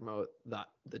IG to promote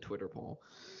the Twitter poll.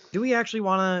 Do we actually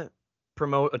want to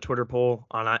promote a Twitter poll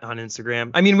on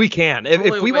Instagram? I mean, we can.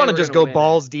 If we want to just go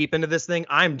balls deep into this thing,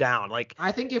 I'm down. Like,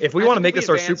 I think if we want to make this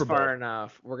our Super Bowl far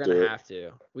enough, we're gonna have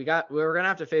to. We're gonna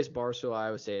have to face Barstool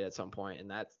Iowa State at some point, and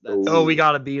that's. Oh, we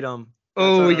gotta beat them.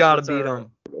 We gotta beat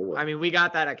them. I mean, we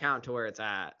got that account to where it's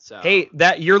at. So hey,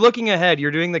 that you're looking ahead.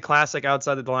 You're doing the classic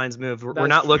outside the lines move. We're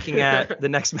not looking at the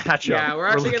next matchup. Yeah, we're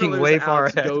actually looking gonna way lose far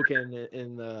Alex ahead. Gokin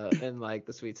in like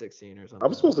the Sweet 16 or something.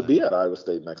 I'm supposed to be at Iowa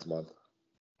State next month.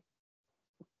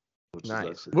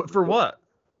 Nice. For what?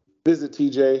 Visit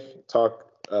TJ, talk,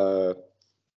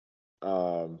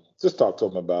 just talk to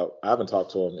him about. I haven't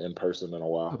talked to him in person in a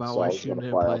while. About why shouldn't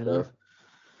didn't play enough.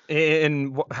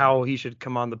 And how he should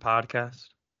come on the podcast.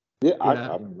 Yeah,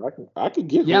 I could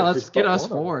get. Yeah, let's get us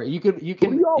 4. You can.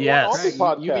 Yes.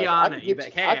 You be on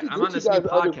it. Hey, I'm on this new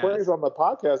podcast. On the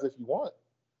podcast if you want.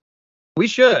 We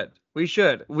should.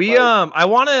 I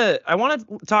want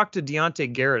to talk to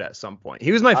Deontay Garrett at some point.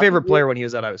 He was my favorite player when he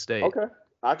was at Iowa State. Okay.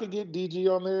 I could get DG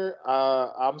on there.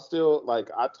 I'm still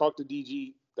I talked to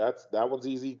DG. That one's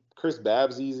easy. Chris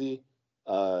Babb's easy.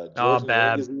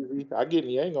 Bab is easy. I get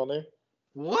Yang on there.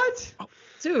 What?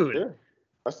 Dude. Yeah.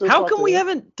 How come we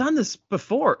haven't done this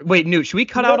before? Wait, Newt, should we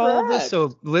cut out all of this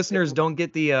so listeners don't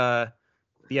get the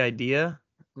idea?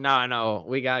 No,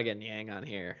 we gotta get Yang on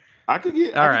here. I could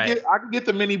get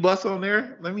the mini bus on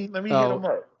there. Let me hit him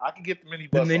up. I can get the mini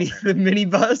bus. The mini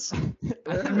bus? The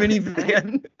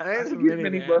minivan. I can get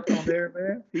mini bus on there,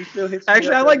 man. He still hits.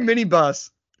 Actually, I like mini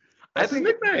bus. That's his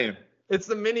nickname. It's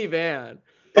the minivan.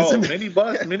 Oh, mini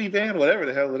bus, minivan, whatever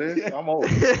the hell it is. I'm old.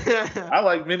 I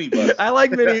like mini bus. I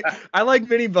like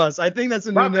mini bus. I think that's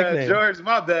a new nickname.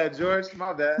 My bad, George.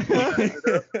 My bad.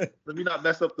 Let me not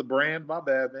mess up the brand. My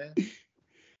bad, man.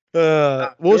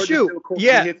 Well, shoot. Cool.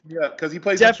 Yeah. He hits me up because he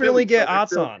plays. Definitely in Philly, get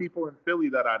odds on. People in Philly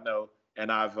that I know,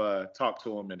 and I've talked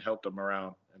to him and helped him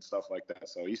around and stuff like that.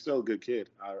 So he's still a good kid.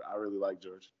 I really like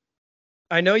George.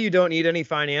 I know you don't need any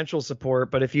financial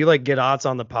support, but if you get odds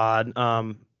on the pod,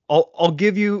 I'll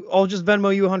just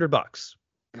Venmo you $100.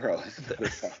 Bro,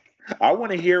 I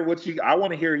want to hear I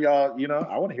want to hear y'all,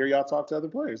 I want to hear y'all talk to other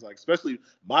players, especially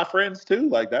my friends too.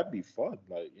 That'd be fun.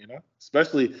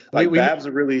 Especially Bab's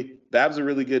a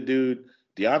really good dude.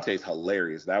 Deontay's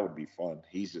hilarious. That would be fun.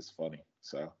 He's just funny.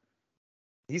 So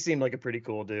he seemed like a pretty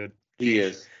cool dude. He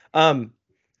is.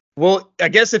 Well, I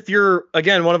guess if you're,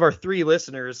 again, one of our 3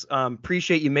 listeners,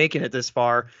 appreciate you making it this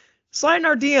far. Slide in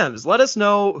our DMs. Let us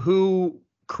know who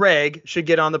Craig should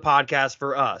get on the podcast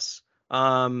for us.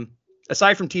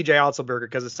 Aside from TJ Otzelberger,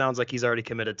 because it sounds like he's already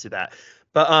committed to that.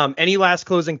 But any last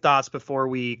closing thoughts before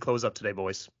we close up today,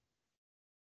 boys?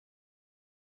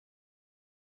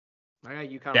 I got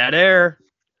UConn. Dead air.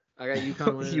 I got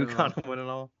UConn winning. UConn winning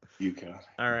all. UConn.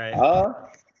 All right.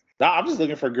 No, I'm just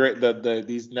looking for great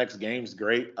these next games.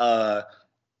 Great. On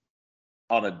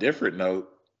a different note,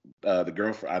 the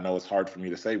girl I know it's hard for me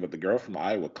to say, but the girl from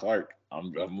Iowa, Clark,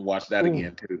 I'm gonna watch that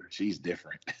again too. She's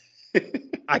different.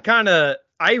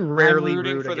 I rarely I'm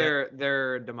rooting root for against.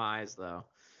 their demise though.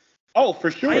 Oh,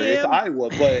 for sure, it's Iowa,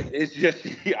 but it's just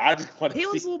I just want to see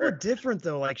Haley's a little bit different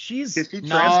though. Like she's. Is she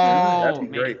No, transparent?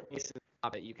 That'd be great. Mason,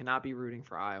 stop it. You cannot be rooting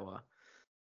for Iowa.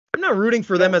 I'm not rooting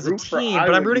for them as a root for team, but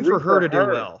Iowa, I'm rooting root for her for to do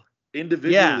her. well.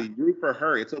 Individually, root for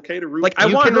her. It's okay to root. Like for I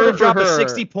her. want can her to root for drop a her,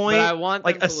 60 point, but I want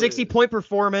like them a to 60 lose. point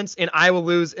performance, and Iowa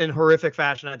lose in horrific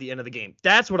fashion at the end of the game.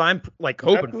 That's what I'm like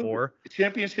hoping Absolutely. for.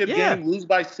 Championship Yeah. game, lose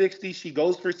by 60. She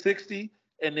goes for 60,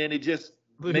 and then it just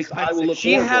Lose makes by Iowa 60. look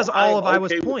She horrible. has all of I'm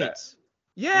Iowa's okay with that. points.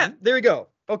 Yeah, there you go.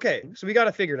 Okay, so we got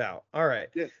it figured out. All right.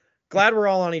 Yeah. Glad we're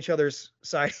all on each other's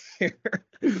side here.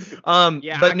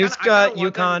 Yeah, but I Newt's kinda got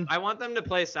want them- UConn. I want them to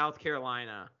play South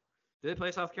Carolina. Do they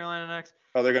play South Carolina next?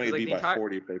 Oh, they're going to Like get the beat by entire-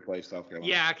 40 if they play South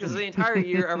Carolina. Yeah, because the entire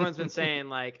year everyone's been saying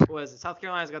like, was South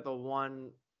Carolina's got the one,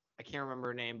 I can't remember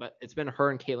her name, but it's been her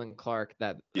and Caitlin Clark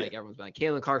that like everyone's been like,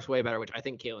 Caitlin Clark's way better, which I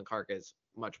think Caitlin Clark is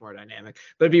much more dynamic.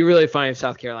 But it'd be really funny if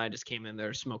South Carolina just came in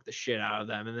there, smoked the shit out of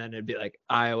them, and then it'd be like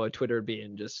Iowa Twitter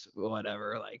being just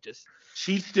whatever, like just.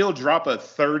 She'd still drop a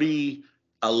 30,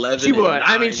 11. She would. and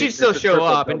I mean, 9 she'd and still just a show triple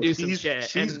up and double. do some shit.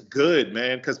 She's And- good,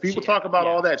 man, because people talk about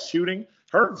all that shooting.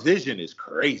 Her vision is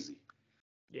crazy.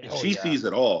 Yeah. She sees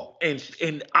it all.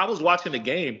 And I was watching the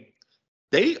game.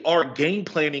 They are game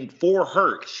planning for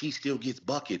her. She still gets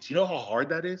buckets. You know how hard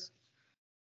that is?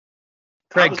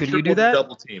 Craig, could you do that?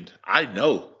 Double teamed. I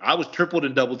know. I was tripled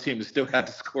and double teamed and still had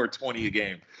to score 20 a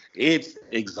game. It's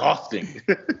exhausting.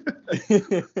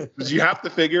 You have to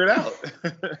figure it out.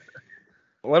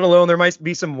 Let alone there might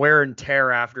be some wear and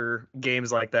tear after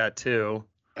games like that too.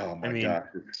 Oh my God.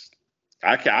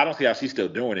 I don't see how she's still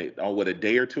doing it. With a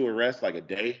day or two of rest, like a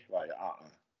day,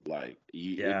 well,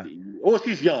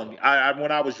 she's young.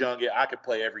 When I was young, I could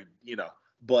play every,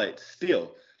 but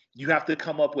still, you have to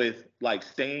come up with like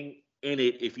staying in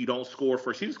it. If you don't score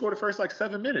she scored the first like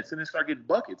 7 minutes and then start getting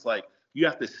buckets. Like you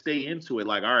have to stay into it.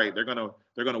 Like, all right, they're gonna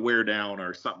wear down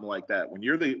or something like that. When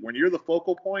you're the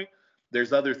focal point,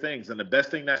 there's other things. And the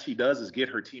best thing that she does is get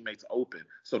her teammates open.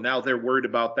 So now they're worried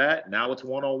about that. Now it's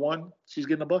 1-on-1. She's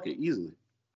getting a bucket easily.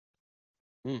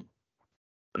 And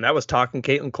that was talking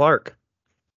Caitlin Clark.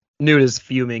 Newt is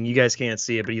fuming. You guys can't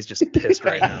see it, but he's just pissed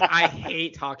right now. I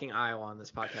hate talking Iowa on this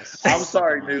podcast. I'm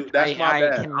sorry, Newt. That's my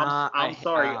bad. Cannot, I'm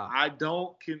sorry. I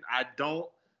don't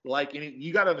like any.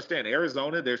 You got to understand,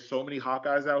 Arizona. There's so many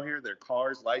Hawkeyes out here. Their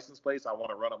cars, license plates. I want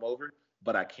to run them over,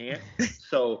 but I can't.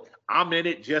 So I'm in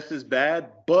it just as bad.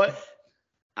 But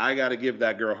I got to give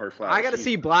that girl her flowers. I got to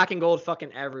see black and gold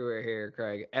fucking everywhere here,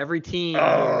 Craig. Every team. Oh,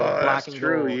 here is black that's and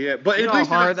true. gold. Yeah, but You at know least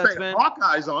how hard it doesn't that's say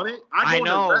been? Hawkeyes on it. I go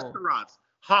know. to restaurants,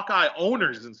 Hawkeye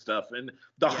owners and stuff, and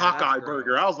the Yeah, Hawkeye that's burger.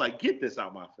 gross. I was like, get this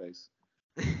out my face.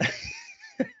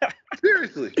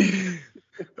 Seriously.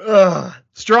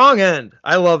 Strong end.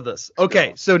 I love this.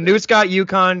 Okay, so Newt's got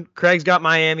UConn, Craig's got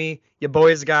Miami, your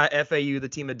boys got FAU, the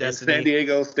team of And destiny. San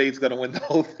Diego State's gonna win the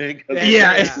whole thing.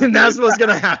 Yeah, and that's what's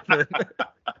gonna happen.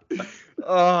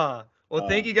 Well,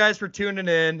 thank you guys for tuning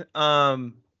in.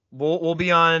 We'll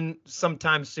be on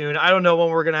sometime soon. I don't know when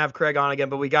we're gonna have Craig on again,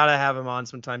 but we gotta have him on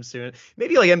sometime soon.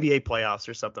 Maybe like NBA playoffs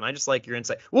or something. I just like your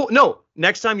insight. Well, no,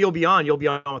 next time you'll be on with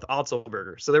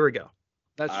Otzelberger. So there we go.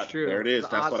 That's true. There it is. The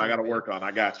That's what I got to odds are work on.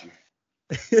 I got you.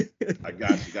 I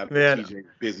got you. Got to Man. put TJ's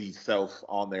busy self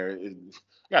on there.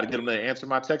 Got to get him to answer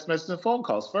my text messages and phone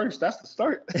calls first. That's the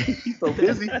start. He's so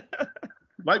busy.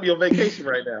 Might be on vacation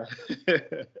right now.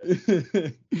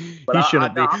 But He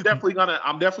shouldn't be. I'm definitely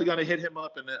gonna hit him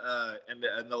up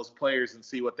and those players and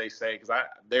see what they say, because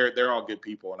they're all good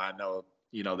people, and I know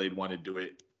they'd want to do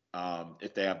it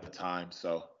if they have the time.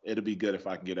 So it'll be good if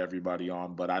I can get everybody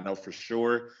on. But I know for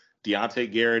sure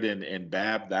Deontay Garrett and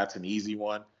Bab, that's an easy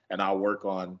one. And I'll work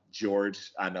on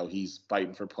George. I know he's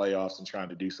fighting for playoffs and trying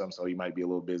to do something, so he might be a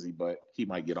little busy, but he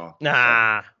might get on.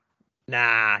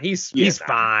 Nah, he's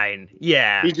fine.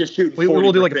 Yeah, He's just shooting.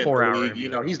 We'll do like a 40% 4 hour. league.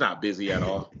 He's not busy at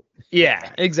all.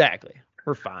 Yeah, exactly.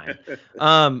 We're fine.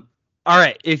 All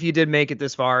right. If you did make it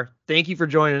this far, thank you for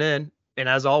joining in. And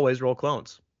as always, roll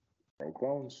clones. Roll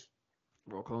clones.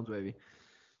 Roll clones, baby.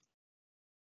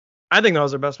 I think that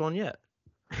was our best one yet.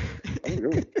 Oh,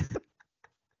 really?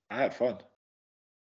 I had fun.